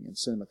acting and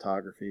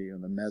cinematography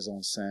and the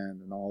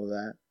mise-en-scène and all of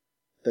that,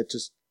 that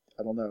just,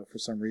 I don't know, for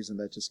some reason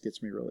that just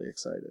gets me really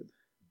excited.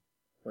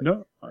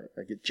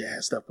 I get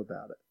jazzed up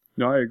about it.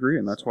 No, I agree,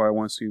 and that's why I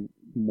want to see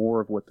more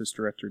of what this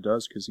director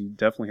does, because he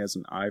definitely has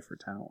an eye for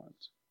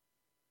talent.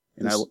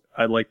 And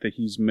I like that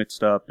he's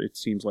mixed up, it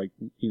seems like,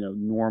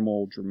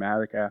 normal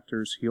dramatic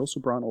actors. He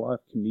also brought in a lot of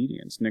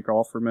comedians. Nick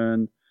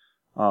Offerman,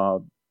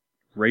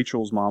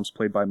 Rachel's mom's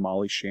played by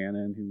Molly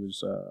Shannon, who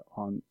was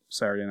on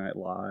Saturday Night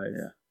Live.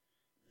 Yeah.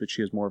 But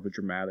she has more of a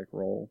dramatic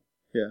role.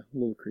 Yeah, a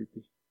little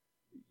creepy.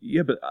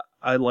 Yeah, but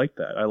I like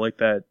that. I like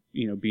that,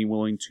 being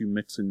willing to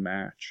mix and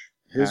match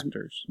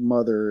actors. His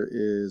mother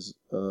is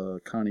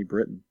Connie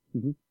Britton.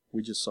 Mm-hmm.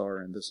 We just saw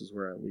her in This Is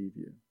Where I Leave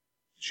You.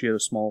 She had a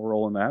small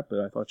role in that, but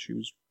I thought she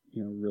was,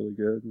 really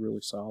good,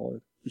 really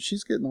solid.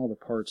 She's getting all the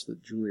parts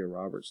that Julia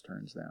Roberts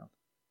turns down.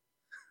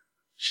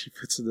 She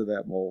fits into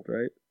that mold,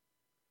 right?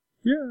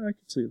 Yeah, I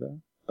can see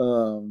that.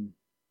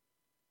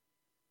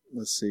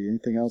 Let's see.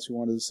 Anything else you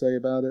wanted to say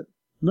about it?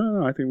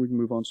 No, I think we can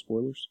move on to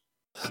spoilers.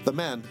 The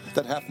man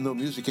that hath no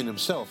music in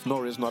himself,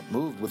 nor is not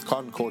moved with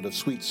concord of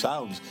sweet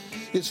sounds,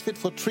 is fit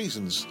for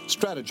treasons,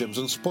 stratagems,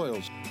 and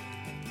spoils.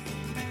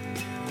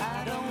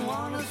 I don't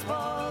want to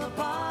spoil the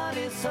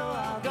party, so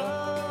I'll go.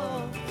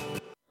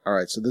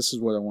 Alright, so this is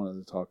what I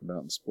wanted to talk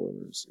about in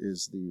spoilers,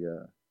 is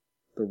the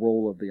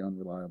role of the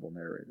unreliable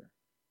narrator.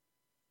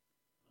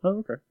 Oh,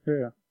 okay.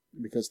 Yeah.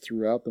 Because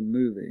throughout the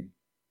movie,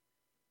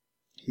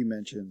 he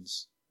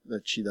mentions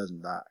that she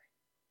doesn't die.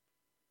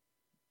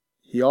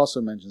 He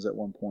also mentions at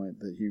one point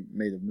that he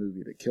made a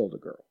movie that killed a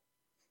girl.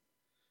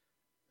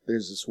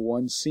 There's this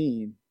one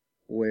scene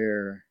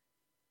where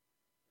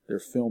they're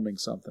filming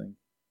something.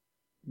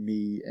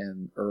 Me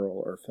and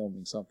Earl are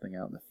filming something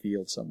out in the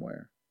field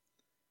somewhere.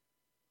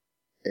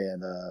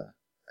 And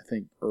I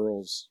think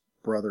Earl's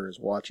brother is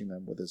watching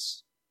them with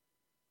this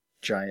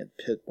giant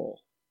pit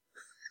bull.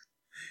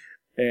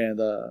 And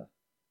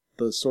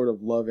the sort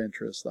of love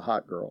interest, the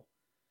hot girl,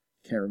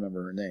 can't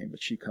remember her name,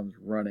 but she comes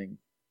running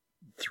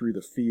through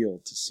the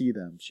field to see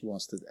them. She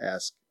wants to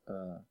ask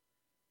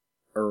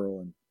Earl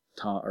and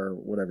Tom, or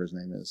whatever his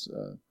name is,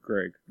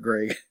 Greg,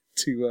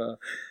 to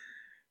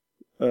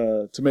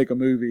make a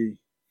movie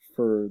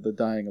for the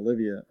dying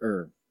Olivia,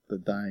 or the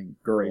dying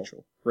girl,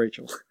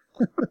 Rachel.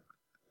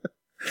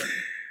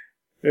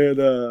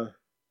 And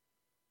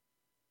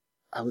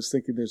I was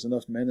thinking there's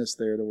enough menace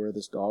there to where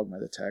this dog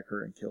might attack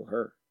her and kill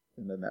her,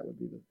 and then that would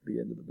be the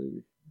end of the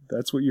movie.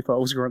 That's what you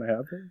thought was going to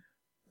happen?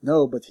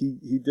 No, but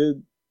he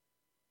did.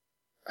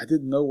 I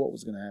didn't know what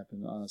was going to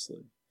happen,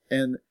 honestly.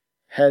 And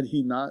had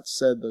he not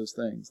said those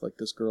things, like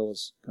this girl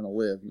is going to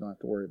live, you don't have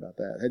to worry about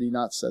that. Had he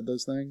not said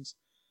those things,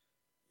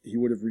 he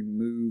would have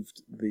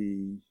removed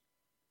the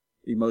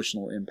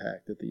emotional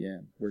impact at the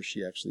end, where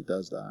she actually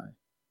does die.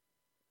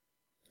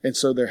 And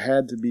so there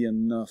had to be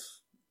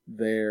enough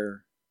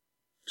there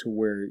to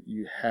where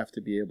you have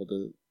to be able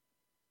to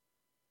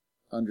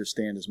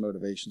understand his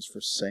motivations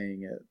for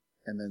saying it,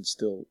 and then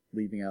still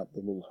leaving out the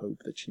little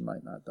hope that she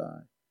might not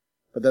die.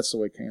 But that's the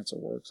way cancer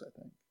works, I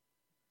think.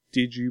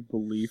 Did you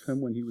believe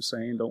him when he was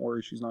saying, don't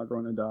worry, she's not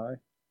going to die?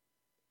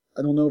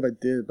 I don't know if I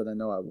did, but I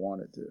know I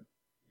wanted to.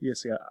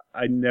 Yes, yeah,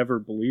 I never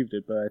believed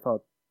it, but I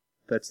thought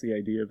that's the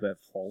idea of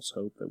that false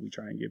hope that we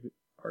try and give it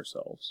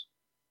ourselves.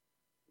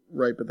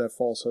 Right, but that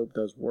false hope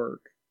does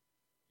work.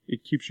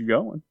 It keeps you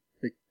going.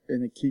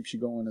 And it keeps you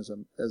going as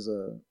a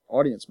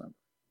audience member.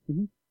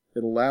 Mm-hmm.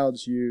 It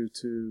allows you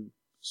to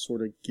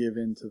sort of give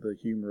into the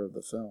humor of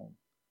the film.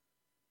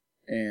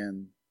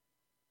 And,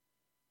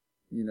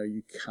 you know,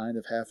 you kind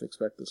of half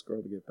expect this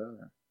girl to get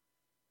better.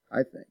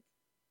 I think.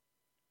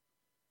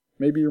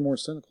 Maybe you're more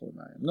cynical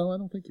than I am. No, I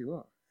don't think you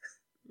are.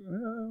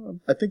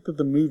 I think that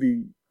the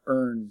movie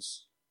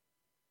earns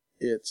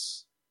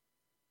its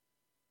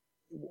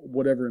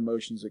whatever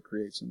emotions it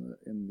creates in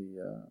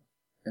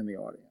the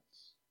audience.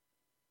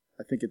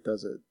 I think it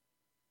does it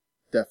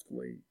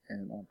deftly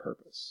and on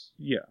purpose.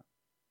 Yeah.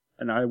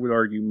 And I would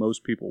argue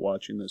most people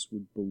watching this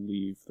would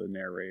believe the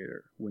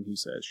narrator when he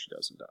says she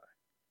doesn't die.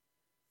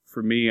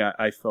 For me,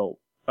 I felt...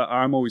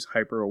 I'm always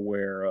hyper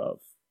aware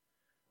of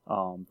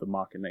the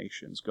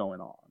machinations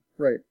going on.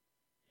 Right.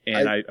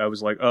 And I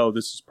was like, oh,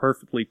 this is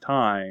perfectly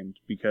timed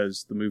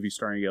because the movie's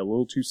starting to get a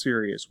little too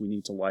serious. We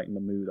need to lighten the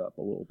mood up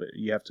a little bit.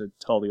 You have to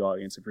tell the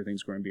audience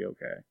everything's going to be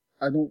okay.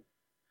 I don't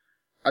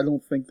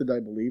think that I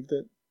believed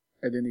it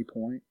at any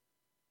point.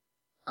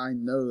 I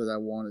know that I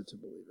wanted to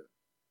believe it.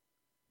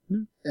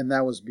 Mm. And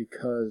that was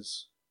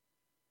because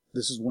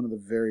this is one of the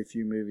very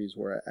few movies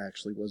where I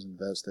actually was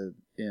invested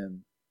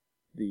in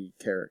the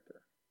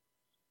character.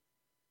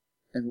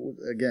 And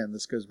again,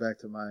 this goes back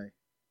to my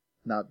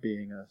not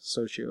being a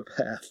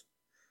sociopath.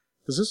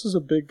 Because this is a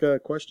big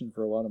question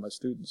for a lot of my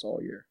students all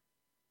year,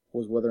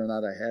 was whether or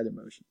not I had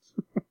emotions.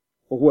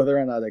 Or whether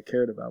or not I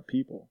cared about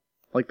people.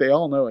 Like, they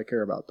all know I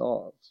care about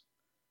dogs.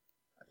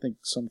 I think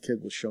some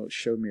kid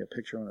showed me a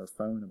picture on her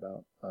phone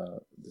about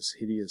this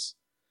hideous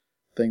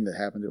thing that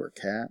happened to her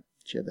cat.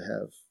 She had to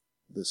have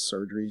this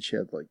surgery. She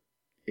had like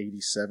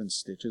 87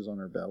 stitches on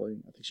her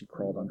belly. I think she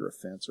crawled under a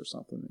fence or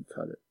something and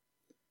cut it.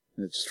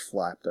 And it just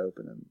flapped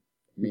open. And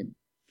I mean,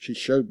 she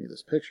showed me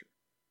this picture.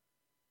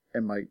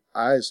 And my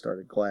eyes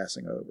started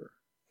glassing over.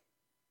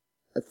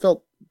 I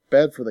felt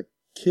bad for the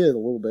kid a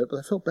little bit, but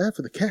I felt bad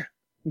for the cat.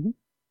 Mm-hmm.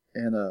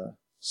 And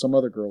some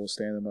other girl was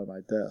standing by my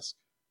desk.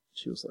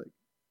 She was like,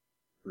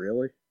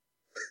 really?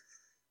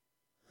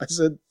 I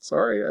said,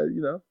 sorry,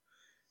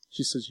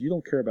 She says, you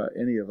don't care about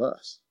any of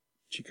us.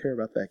 But you care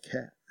about that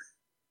cat.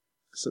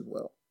 I said,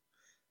 well,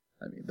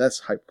 I mean, that's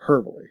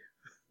hyperbole.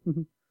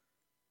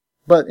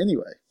 But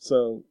anyway,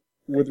 so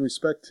with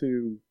respect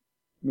to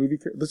movie,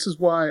 this is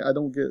why I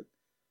do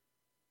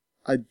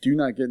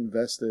not get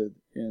invested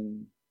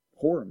in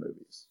horror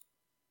movies.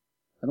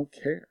 I don't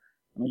care.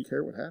 I don't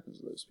care what happens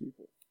to those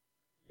people.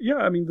 Yeah,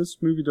 I mean,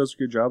 this movie does a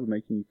good job of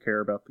making you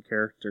care about the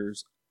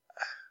characters.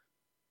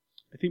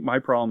 I think my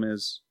problem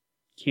is,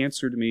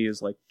 cancer to me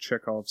is like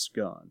Chekhov's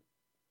gun.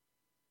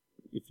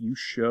 If you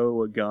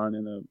show a gun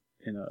in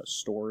a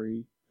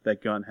story,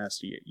 that gun has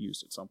to get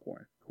used at some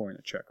point, according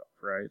to Chekhov,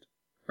 right?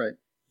 Right.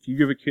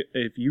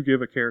 If you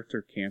give a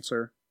character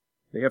cancer,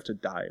 they have to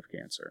die of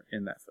cancer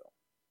in that film.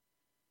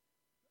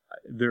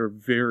 There are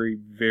very,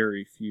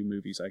 very few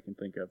movies I can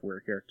think of where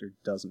a character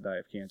doesn't die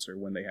of cancer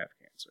when they have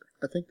cancer.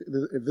 I think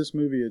if this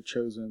movie had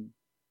chosen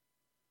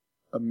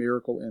a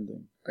miracle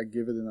ending, I'd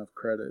give it enough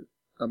credit.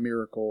 A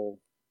miracle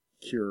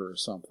cure or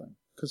something.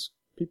 Because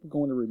people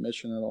go into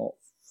remission at all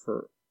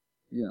for,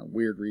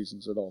 weird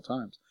reasons at all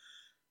times.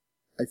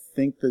 I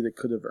think that it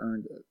could have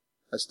earned it.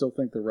 I still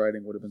think the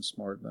writing would have been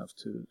smart enough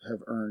to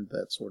have earned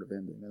that sort of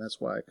ending. And that's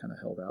why I kind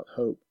of held out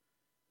hope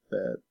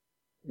that,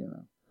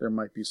 there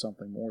might be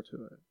something more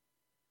to it.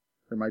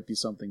 There might be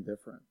something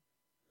different.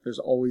 There's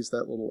always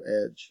that little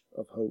edge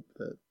of hope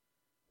that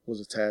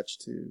was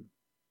attached to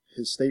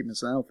his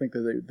statements. And I don't think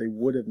that they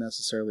would have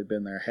necessarily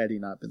been there had he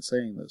not been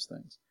saying those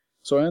things.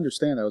 So I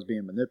understand I was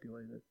being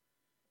manipulated.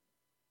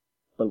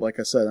 But like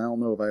I said, I don't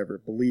know if I ever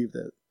believed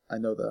it. I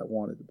know that I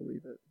wanted to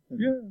believe it.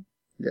 And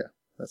yeah,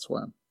 that's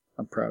why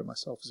I'm proud of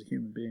myself as a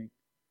human being.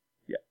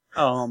 Yeah.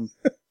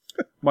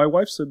 My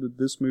wife said that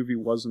this movie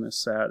wasn't as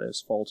sad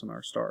as Fault in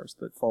Our Stars,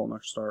 that Fault in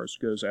Our Stars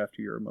goes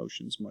after your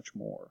emotions much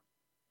more.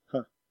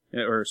 Huh.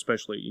 Or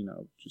especially,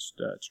 just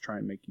to try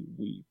and make you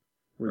weep.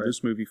 Where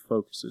this movie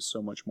focuses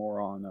so much more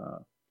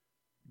on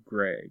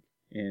Greg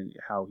and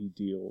how he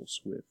deals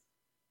with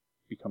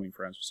becoming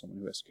friends with someone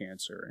who has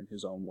cancer in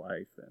his own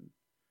life, and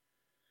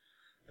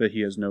that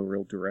he has no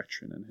real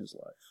direction in his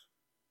life.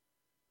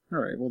 All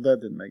right, well,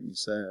 that didn't make me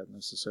sad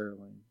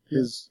necessarily.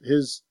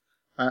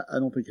 I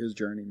don't think his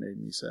journey made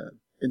me sad.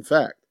 In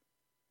fact,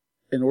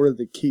 in order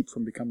to keep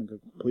from becoming a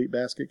complete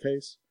basket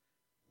case,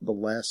 the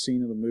last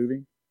scene of the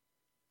movie,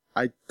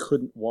 I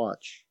couldn't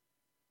watch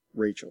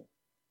Rachel.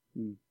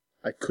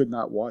 I could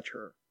not watch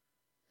her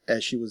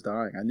as she was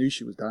dying. I knew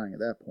she was dying at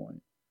that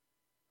point.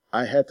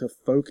 I had to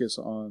focus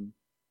on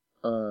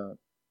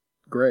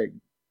Greg.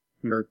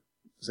 Or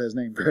is that his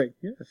name, Greg?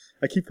 Yeah.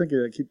 I keep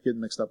getting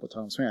mixed up with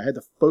Thomas Wayne. I had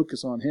to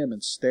focus on him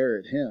and stare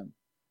at him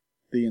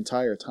the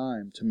entire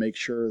time to make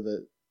sure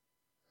that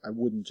I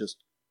wouldn't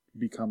just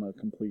become a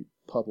complete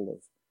puddle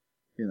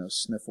of,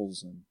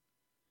 sniffles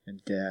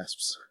and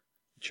gasps,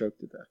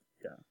 choked to death.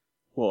 Yeah.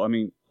 Well, I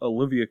mean,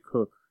 Olivia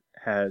Cooke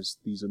has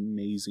these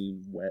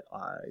amazing wet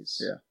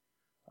eyes. Yeah.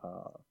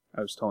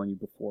 I was telling you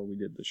before we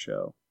did the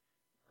show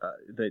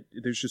that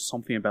there's just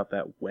something about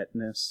that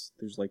wetness.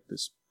 There's like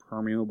this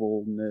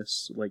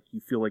permeableness, like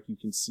you feel like you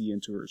can see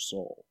into her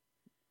soul.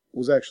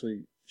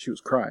 She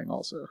was crying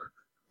also.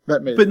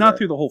 That made but not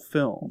through the whole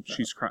film. No.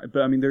 She's crying.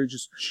 But I mean,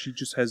 she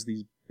just has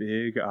these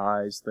big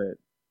eyes that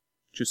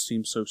just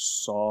seem so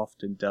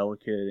soft and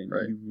delicate, and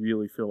you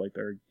really feel like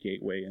they're a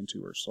gateway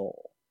into her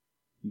soul.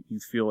 You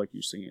feel like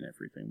you're seeing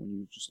everything when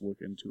you just look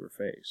into her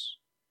face.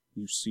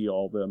 You see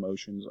all the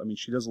emotions. I mean,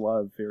 she does a lot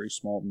of very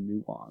small,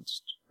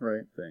 nuanced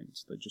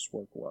things that just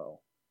work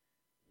well.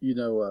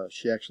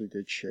 She actually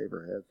did shave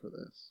her head for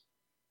this.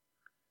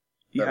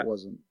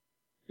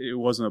 It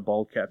wasn't a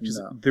bald cap.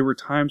 No. There were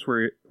times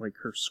where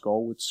her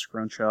skull would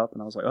scrunch up,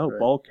 and I was like, oh,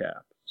 bald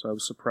cap. So I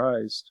was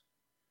surprised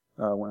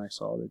when I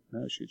saw that,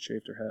 no, she had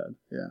shaved her head.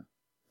 Yeah.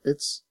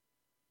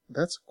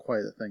 That's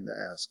quite a thing to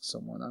ask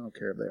someone. I don't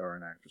care if they are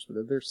an actress, but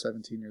if they're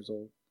 17 years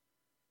old.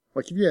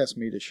 Like, if you asked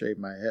me to shave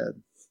my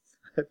head,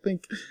 I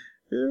think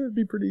it'd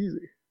be pretty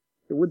easy.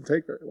 It wouldn't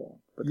take very long.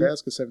 But to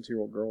ask a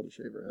 17-year-old girl to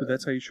shave her head... But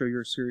that's how you show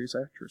you're a serious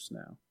actress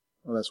now.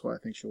 Well, that's why I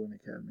think she'll win the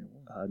Academy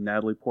Award.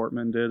 Natalie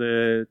Portman did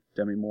it.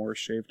 Demi Moore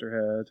shaved her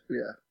head.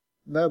 Yeah.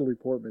 Natalie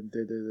Portman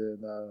did it in...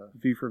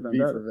 V for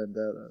Vendetta. V for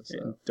Vendetta. So.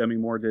 And Demi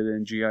Moore did it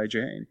in G.I.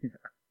 Jane. Yeah.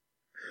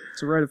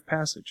 It's a rite of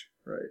passage.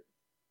 Right.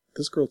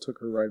 This girl took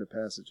her rite of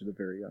passage at a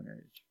very young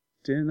age.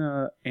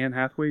 Didn't Anne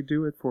Hathaway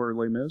do it for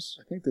Les Mis?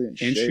 I think they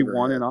didn't and shave she her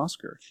won head. an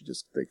Oscar.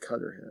 They cut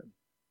her head.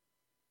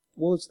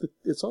 Well,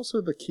 it's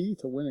also the key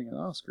to winning an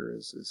Oscar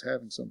is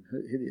having some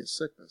hideous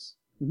sickness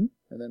and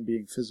then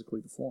being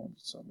physically deformed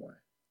in some way.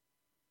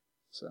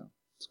 So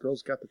this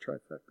girl's got the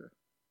trifecta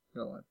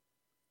going.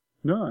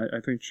 No, I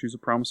think she's a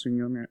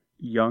promising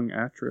young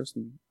actress,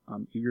 and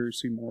I'm eager to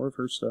see more of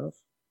her stuff.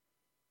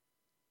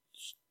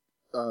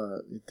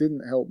 It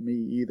didn't help me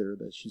either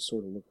that she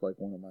sort of looked like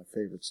one of my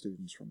favorite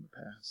students from the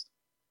past.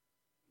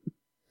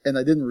 And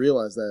I didn't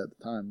realize that at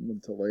the time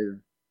until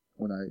later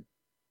when I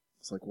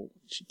was like, well,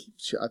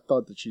 I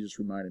thought that she just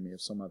reminded me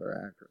of some other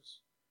actress.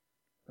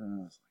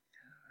 And I was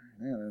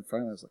like, man, and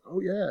finally I was like, oh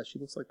yeah, she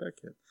looks like that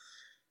kid.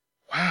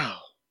 Wow.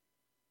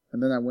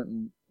 And then I went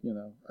and,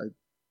 I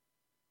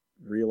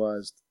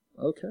realized,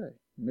 okay,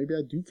 maybe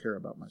I do care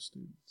about my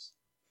students.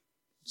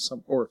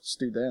 Or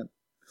student,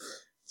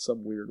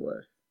 some weird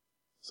way.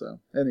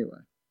 So, anyway.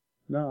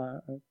 No,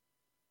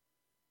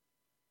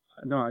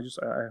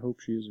 I hope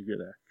she is a good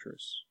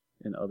actress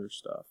in other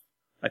stuff.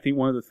 I think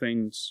one of the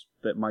things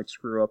that might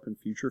screw up in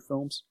future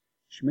films,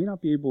 she may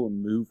not be able to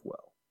move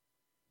well.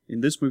 In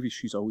this movie,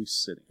 she's always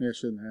sitting. Yeah,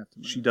 she doesn't have to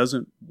move. She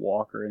doesn't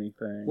walk or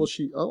anything. Well,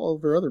 all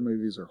of her other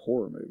movies are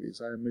horror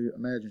movies. I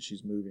imagine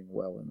she's moving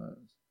well in those.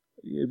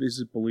 Is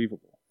it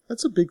believable?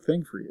 That's a big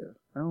thing for you.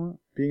 I don't know.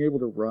 Being able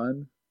to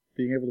run,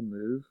 being able to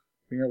move,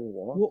 being able to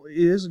walk. Well, it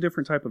is a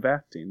different type of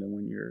acting than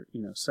when you're,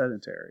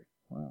 sedentary.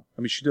 Wow.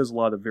 I mean, she does a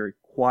lot of very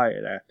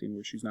quiet acting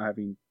where she's not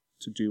having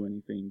to do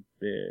anything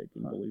big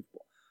and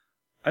believable.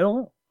 I don't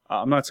know.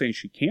 I'm not saying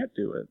she can't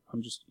do it.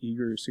 I'm just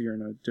eager to see her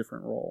in a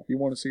different role. You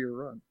want to see her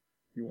run.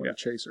 You want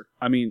to chase her.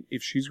 I mean,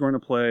 if she's going to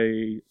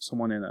play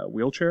someone in a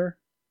wheelchair,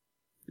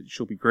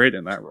 she'll be great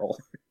in that role.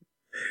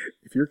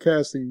 If you're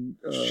casting...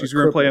 she's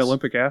going to play an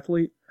Olympic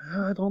athlete?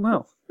 I don't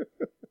know.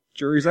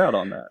 Jury's out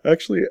on that.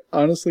 Actually,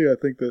 honestly, I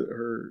think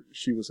that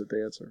she was a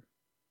dancer.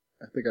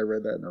 I think I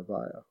read that in her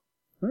bio.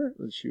 Right.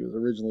 That she was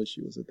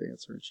a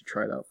dancer, and she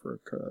tried out for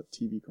a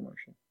TV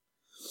commercial.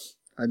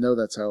 I know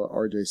that's how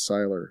R.J.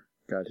 Seiler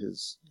got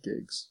his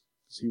gigs.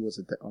 Because he was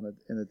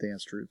in a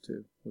dance troupe,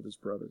 too, with his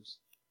brothers.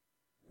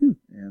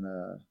 And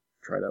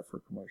tried out for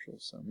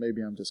commercials. So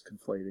maybe I'm just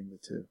conflating the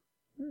two.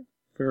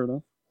 Fair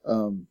enough.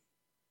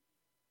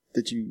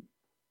 Did you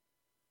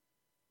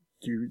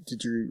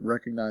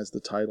recognize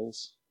the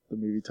titles, the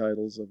movie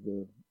titles of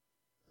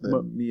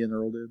that me and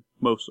Earl did?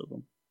 Most of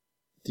them.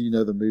 Do you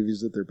know the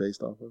movies that they're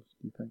based off of,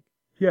 do you think?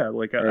 Yeah,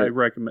 like I Right.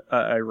 recommend.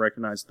 I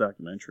recognize the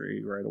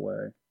documentary right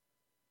away.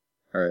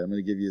 All right, I'm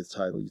going to give you the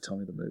title. You tell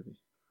me the movie.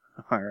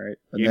 All right.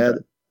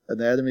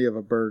 Anatomy of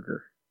a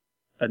Burger.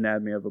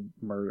 Anatomy of a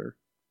Murder.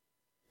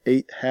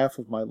 Ate half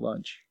of my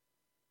lunch.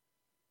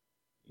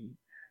 Ate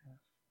half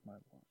my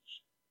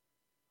lunch.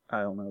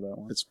 I don't know that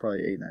one. It's probably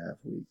 8.5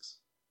 weeks.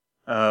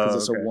 Oh,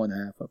 Because it's okay. a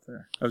 1/2 up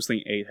there. I was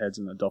thinking 8 heads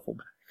in a duffel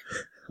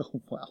bag.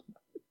 Oh, wow.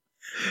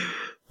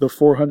 The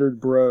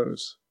 400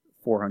 Bros.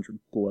 400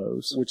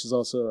 Blows. Which is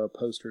also a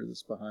poster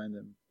that's behind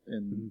him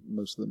in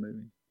most of the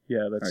movie.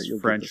 Yeah, All that's right, you'll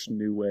get French this one.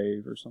 New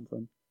Wave or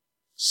something.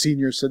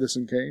 Senior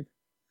Citizen Kane.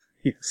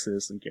 Yeah,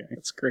 Citizen Kane.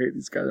 That's great.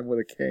 He's got him with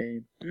a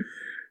cane.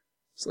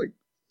 It's like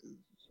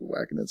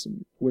whacking at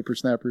some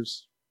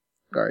whippersnappers.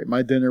 All right,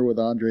 My Dinner with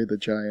Andre the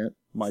Giant.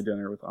 My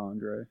Dinner with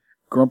Andre.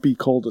 Grumpy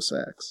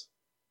Cul-de-sacs.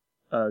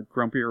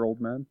 Grumpier Old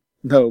Men.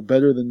 No,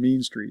 Better Than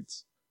Mean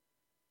Streets.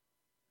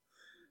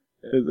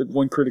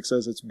 One critic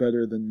says it's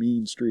better than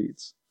Mean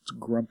Streets. It's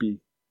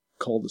Grumpy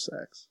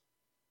Cul-de-sacs.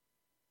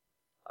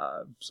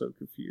 I'm so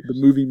confused. The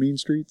movie Mean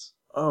Streets?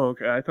 Oh,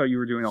 okay. I thought you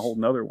were doing a whole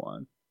nother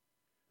one.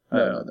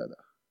 No.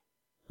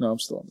 No, I'm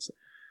still on the same.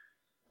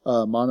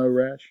 Mono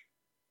Rash.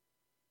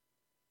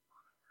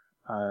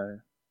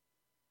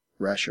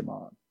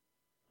 Rashomon.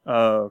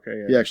 Oh,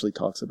 okay. Yeah. He actually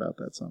talks about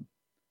that some.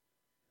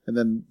 And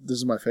then this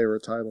is my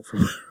favorite title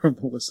from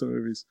the list of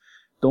movies.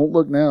 Don't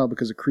look now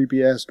because a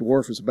creepy ass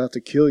dwarf is about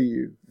to kill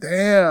you.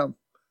 Damn.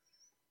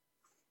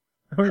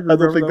 I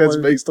don't think that's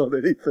based on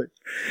anything.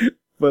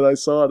 But I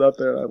saw it up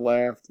there and I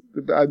laughed.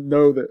 I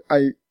know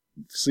that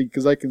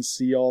because I can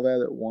see all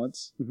that at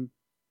once. Mm-hmm.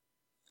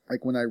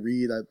 Like when I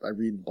read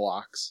in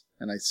blocks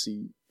and I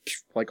see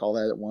like all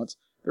that at once.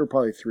 There were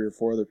probably 3 or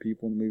 4 other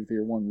people in the movie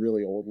theater. One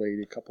really old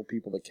lady, a couple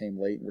people that came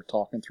late and were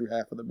talking through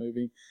half of the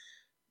movie.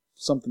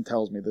 Something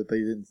tells me that they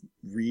didn't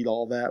read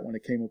all that when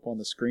it came up on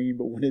the screen,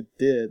 but when it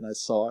did and I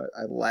saw it,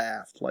 I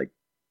laughed like,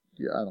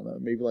 I don't know,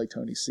 maybe like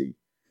Tony C.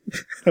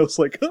 I was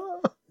like,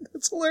 oh,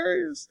 that's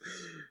hilarious.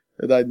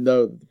 And I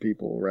know that the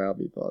people around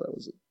me thought I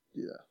was,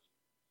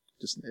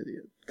 just an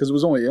idiot. Because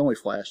it only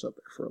flashed up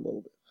there for a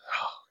little bit.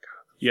 Oh,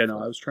 God. Yeah, no,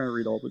 I was trying to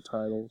read all the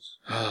titles.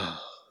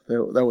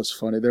 That was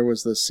funny. There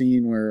was the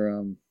scene where,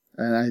 and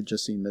I had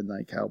just seen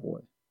Midnight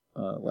Cowboy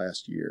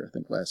last year. I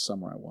think last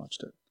summer I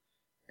watched it.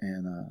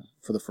 And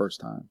for the first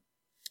time.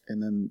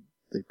 And then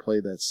they play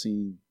that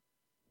scene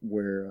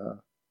where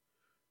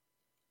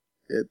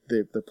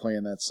they're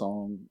playing that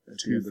song.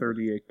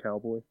 238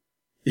 Cowboy.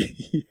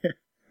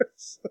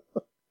 Yes.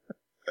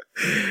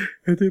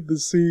 And in the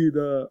scene,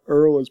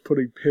 Earl is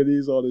putting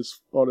pennies on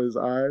his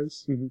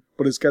eyes, mm-hmm.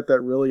 but it's got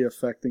that really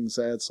affecting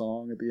sad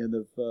song at the end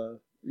of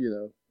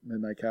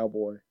Midnight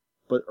Cowboy.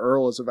 But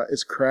Earl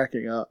is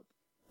cracking up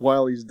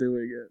while he's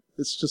doing it.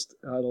 It's just,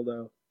 I don't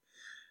know.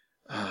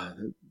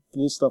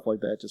 Little stuff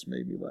like that just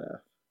made me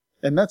laugh.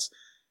 And that's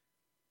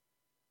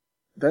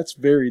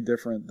very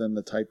different than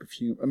the type of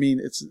humor. I mean,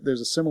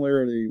 there's a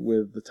similarity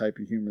with the type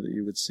of humor that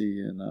you would see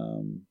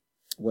in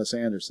Wes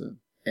Anderson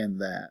and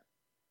that.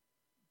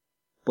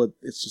 But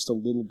it's just a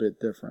little bit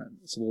different.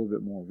 It's a little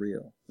bit more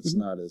real. It's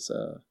mm-hmm. not as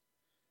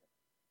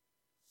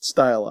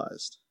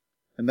stylized.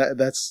 And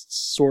that's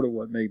sort of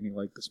what made me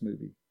like this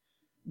movie.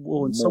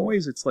 Well, in some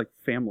ways, it's like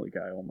Family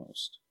Guy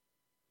almost.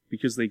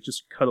 Because they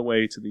just cut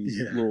away to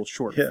these little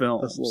short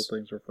films. Those little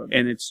things were funny.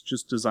 And it's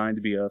just designed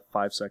to be a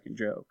 5-second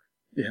joke.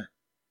 Yeah.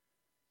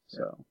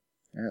 So.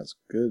 Yeah, it's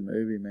a good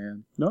movie,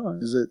 man. No.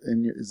 Is it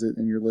in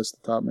your list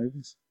of top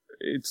movies?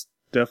 It's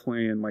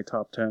definitely in my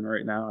top 10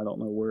 right now. I don't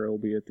know where it'll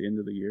be at the end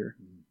of the year.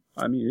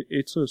 I mean,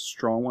 it's a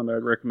strong one that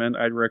I'd recommend.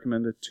 I'd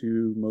recommend it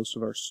to most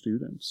of our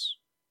students.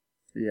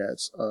 Yeah,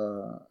 it's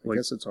I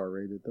guess it's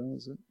R-rated though,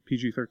 is it?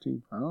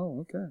 PG-13. Oh,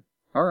 okay.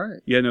 All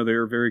right. Yeah, no, they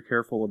were very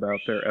careful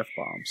about their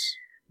F-bombs.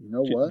 You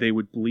know what? They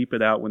would bleep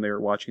it out when they were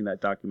watching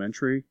that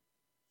documentary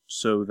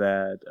so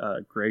that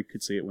Greg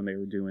could see it when they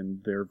were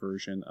doing their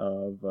version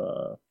of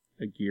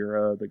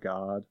Agira, the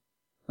God.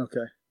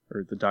 Okay.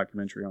 Or the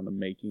documentary on the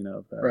making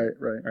of that.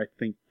 Right.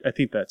 I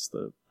think that's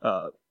the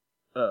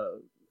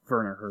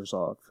Werner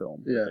Herzog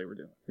film that they were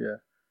doing.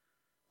 Yeah.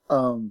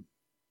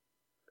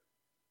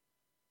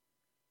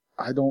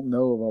 I don't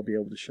know if I'll be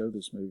able to show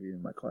this movie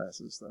in my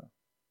classes though.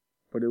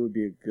 But it would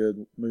be a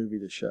good movie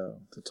to show,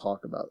 to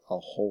talk about a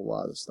whole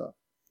lot of stuff.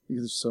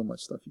 Because there's so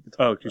much stuff you could talk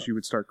about. Oh, because you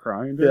would start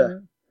crying? Yeah.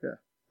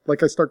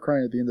 Like I start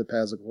crying at the end of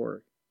Paths of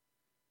Glory.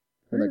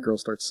 When that girl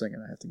starts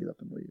singing, I have to get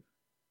up and leave.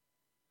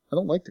 I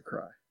don't like to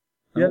cry.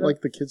 I don't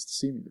like the kids to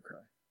see me to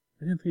cry.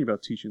 I didn't think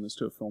about teaching this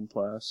to a film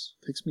class.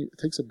 It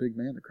takes a big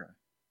man to cry.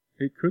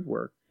 It could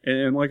work.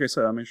 And like I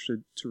said, I'm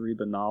interested to read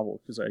the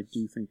novel because I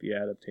do think the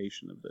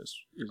adaptation of this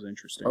is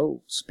interesting.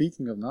 Oh,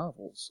 speaking of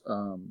novels,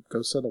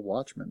 Go Set a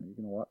Watchman. Are you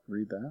going to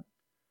read that?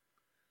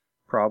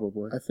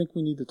 Probably. I think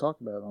we need to talk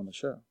about it on the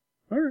show.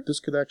 All right. This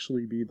could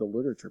actually be the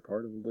literature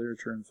part of the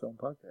Literature and Film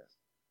podcast.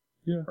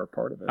 Yeah. Or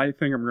part of it. I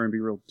think I'm going to be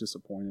real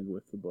disappointed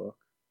with the book.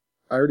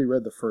 I already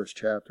read the first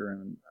chapter,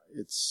 and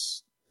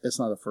it's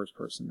not a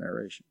first-person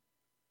narration.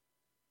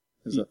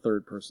 It's a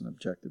third-person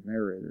objective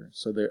narrator.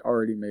 So they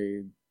already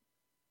made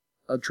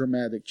a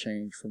dramatic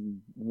change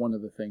from one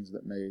of the things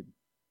that made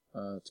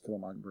To Kill a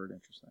Mockingbird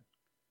interesting.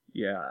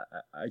 Yeah,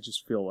 I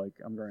just feel like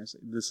I'm going to say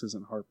this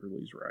isn't Harper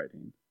Lee's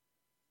writing.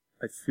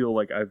 I feel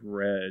like I've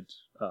read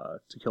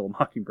To Kill a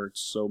Mockingbird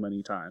so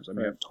many times. I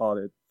mean, I've taught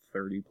it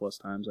 30 plus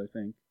times, I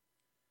think,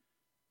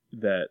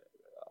 that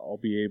I'll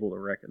be able to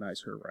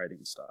recognize her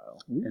writing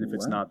style. Ooh, and if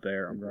it's not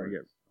there, I'm going to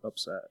get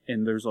upset.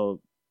 And there's a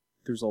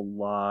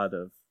lot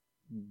of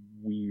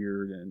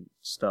weird and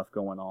stuff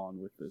going on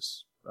with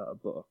this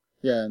book.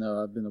 Yeah,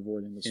 no, I've been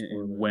avoiding the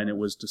spoiler. And when it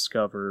was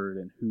discovered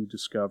and who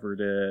discovered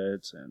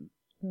it, and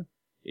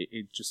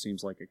it just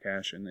seems like a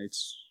cash-in.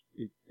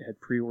 It had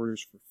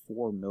pre-orders for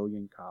 4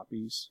 million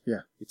copies.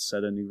 Yeah. It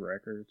set a new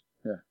record.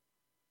 Yeah.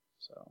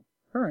 So.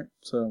 All right.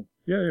 So.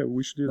 Yeah,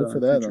 we should do that. Look for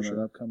that on an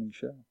upcoming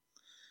show.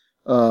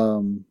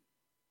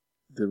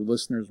 The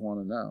listeners want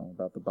to know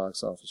about the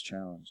box office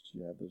challenge. Do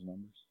you have those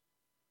numbers?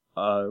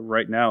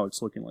 Right now,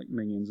 it's looking like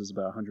Minions is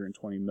about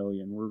 120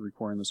 million. We're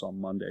recording this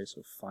on Monday,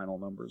 so final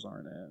numbers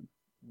aren't in.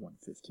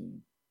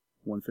 115.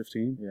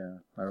 115? Yeah,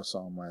 I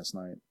saw them last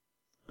night.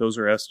 Those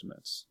are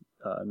estimates.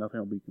 Nothing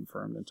will be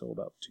confirmed until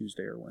about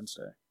Tuesday or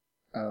Wednesday.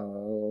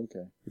 Oh,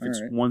 okay. If it's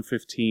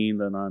 115,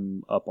 then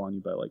I'm up on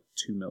you by like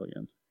 2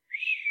 million.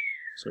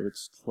 So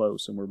it's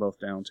close, and we're both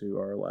down to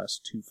our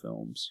last 2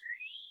 films.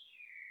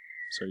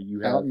 So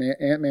you have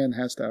Ant-Man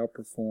has to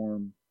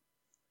outperform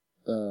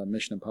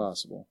Mission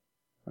Impossible.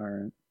 All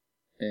right.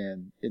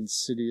 And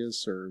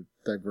Insidious or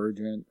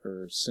Divergent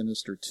or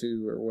Sinister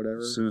 2 or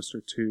whatever.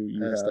 Sinister 2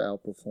 has to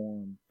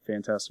outperform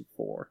Fantastic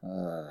Four.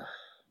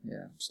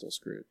 Yeah, I'm still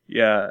screwed.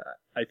 Yeah,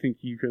 I think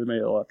you could have made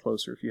it a lot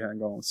closer if you hadn't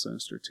gone with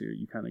Sinister 2.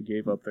 You kind of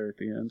gave up there at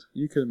the end.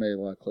 You could have made it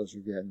a lot closer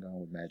if you hadn't gone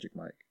with Magic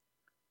Mike.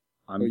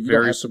 I'm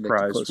very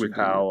surprised with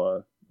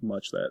how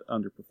much that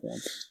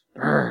underperformed.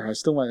 I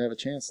still might have a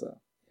chance,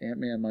 though.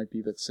 Ant-Man might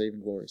be the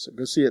saving glory. So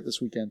go see it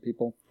this weekend,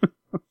 people.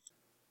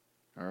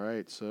 All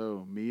right,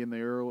 so Me and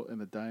the Earl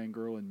and the Dying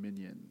Girl and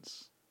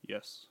Minions.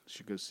 Yes.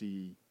 Should go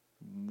see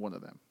one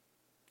of them.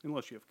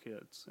 Unless you have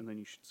kids, and then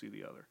you should see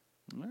the other.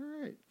 All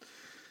right.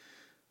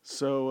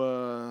 So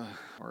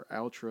our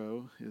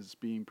outro is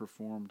being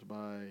performed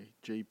by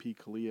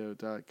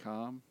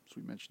jpkaleo.com. As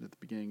we mentioned at the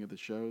beginning of the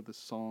show, the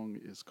song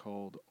is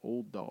called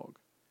Old Dog.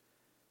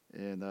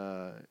 And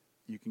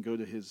you can go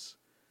to his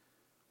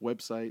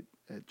website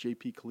at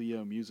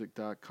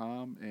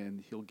jpkaleomusic.com,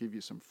 and he'll give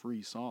you some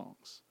free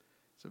songs.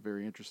 He's a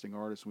very interesting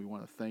artist, and we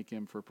want to thank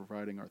him for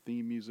providing our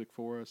theme music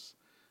for us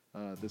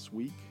this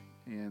week,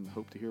 and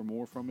hope to hear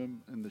more from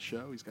him in the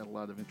show. He's got a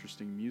lot of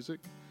interesting music.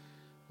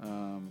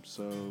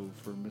 So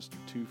for Mr.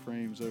 Two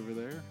Frames over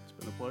there, it's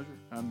been a pleasure.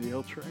 I'm the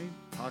L Train.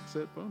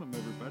 Toxet Bonum,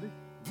 everybody.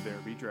 There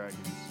be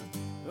dragons.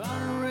 I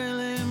don't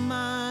really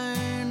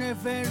mind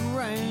if it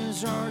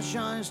rains or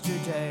shines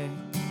today.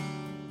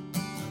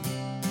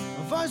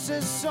 My voice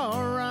is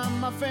sore and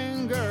my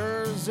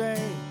fingers ache.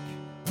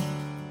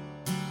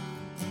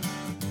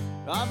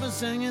 I've been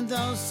singing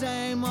those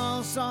same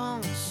old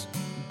songs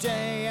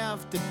day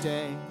after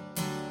day.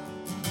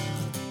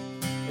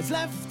 It's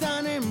left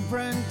an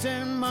imprint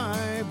in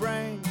my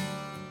brain.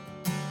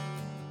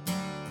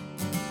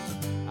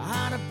 I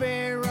had a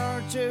beer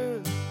or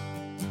two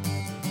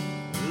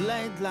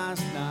late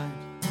last night.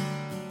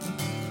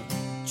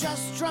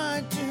 Just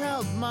tried to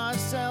help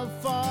myself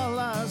fall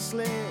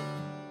asleep.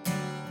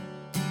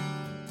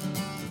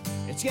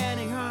 It's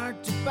getting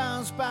hard to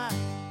bounce back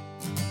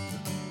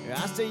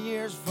as the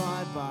years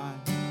fly by.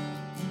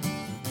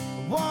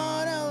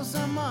 What else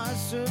am I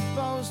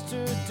supposed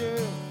to do?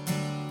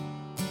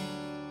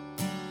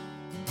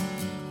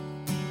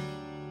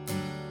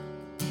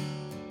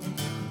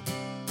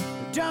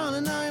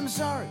 Darling, I'm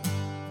sorry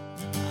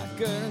I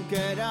couldn't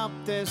get up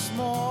this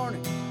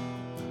morning.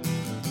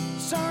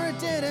 Sorry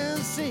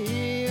didn't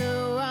see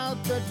you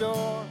out the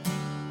door.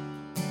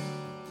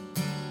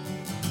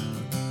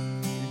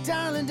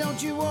 Darling,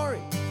 don't you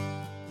worry,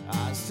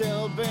 I'll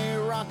still be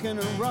rocking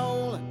and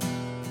rolling.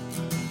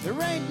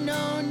 There ain't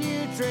no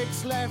new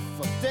tricks left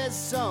for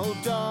this old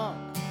dog.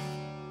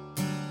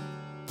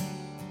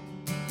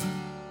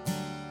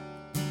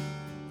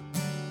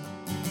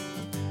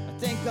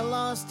 I think I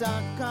lost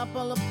a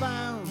couple of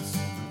pounds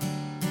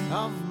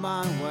of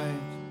my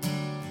weight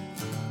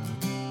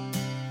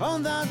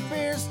on that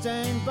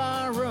beer-stained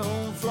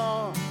barroom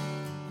floor.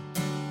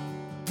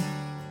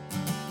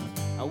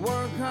 I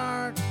work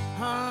hard,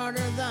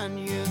 harder than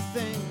you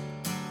think.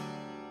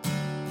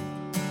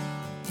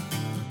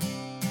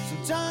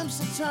 Sometimes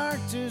it's hard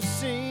to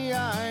see,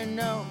 I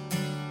know.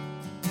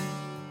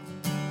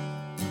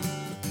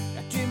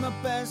 I do my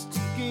best to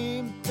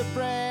keep the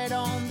bread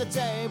on the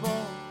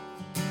table,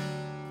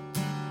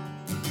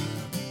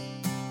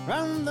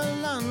 and the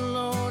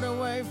landlord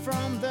away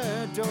from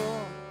the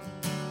door.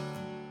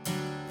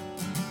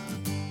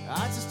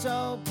 I just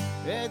hope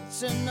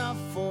it's enough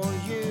for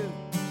you.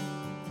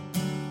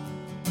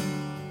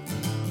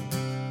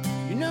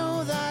 You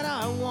know that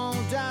I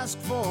won't ask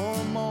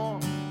for more.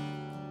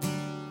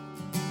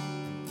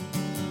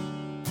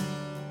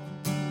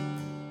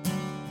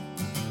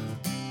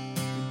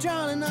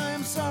 Darling, I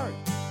am sorry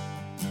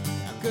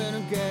I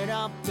couldn't get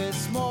up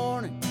this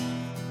morning.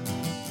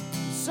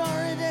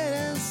 Sorry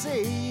didn't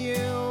see you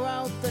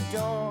out the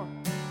door.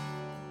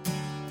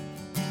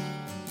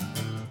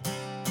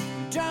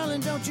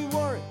 Darling, don't you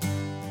worry,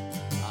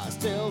 I'll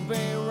still be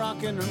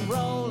rocking and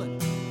rolling.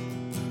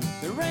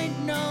 There ain't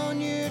no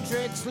new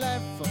tricks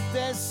left for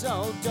this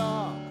old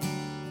dog.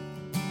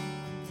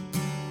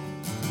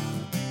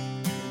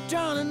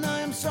 Darling,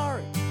 I am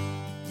sorry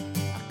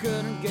I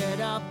couldn't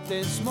get up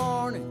this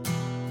morning.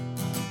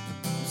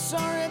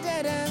 Sorry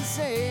I didn't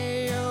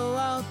see you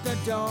out the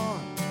door.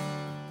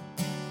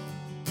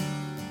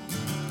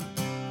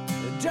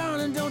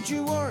 Darling, don't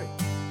you worry,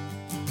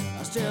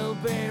 I'll still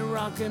be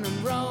rocking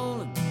and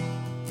rolling.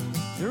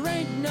 There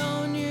ain't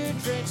no new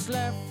tricks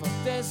left for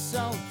this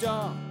old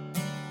dog.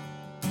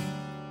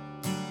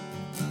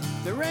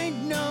 There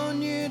ain't no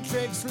new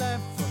tricks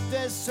left for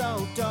this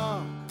old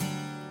dog.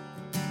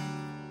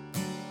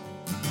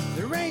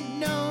 There ain't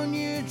no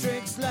new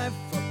tricks left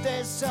for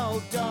this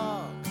old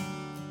dog.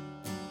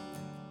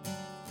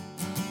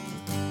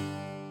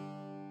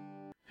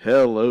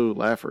 Hello,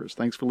 laughers.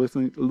 Thanks for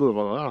listening.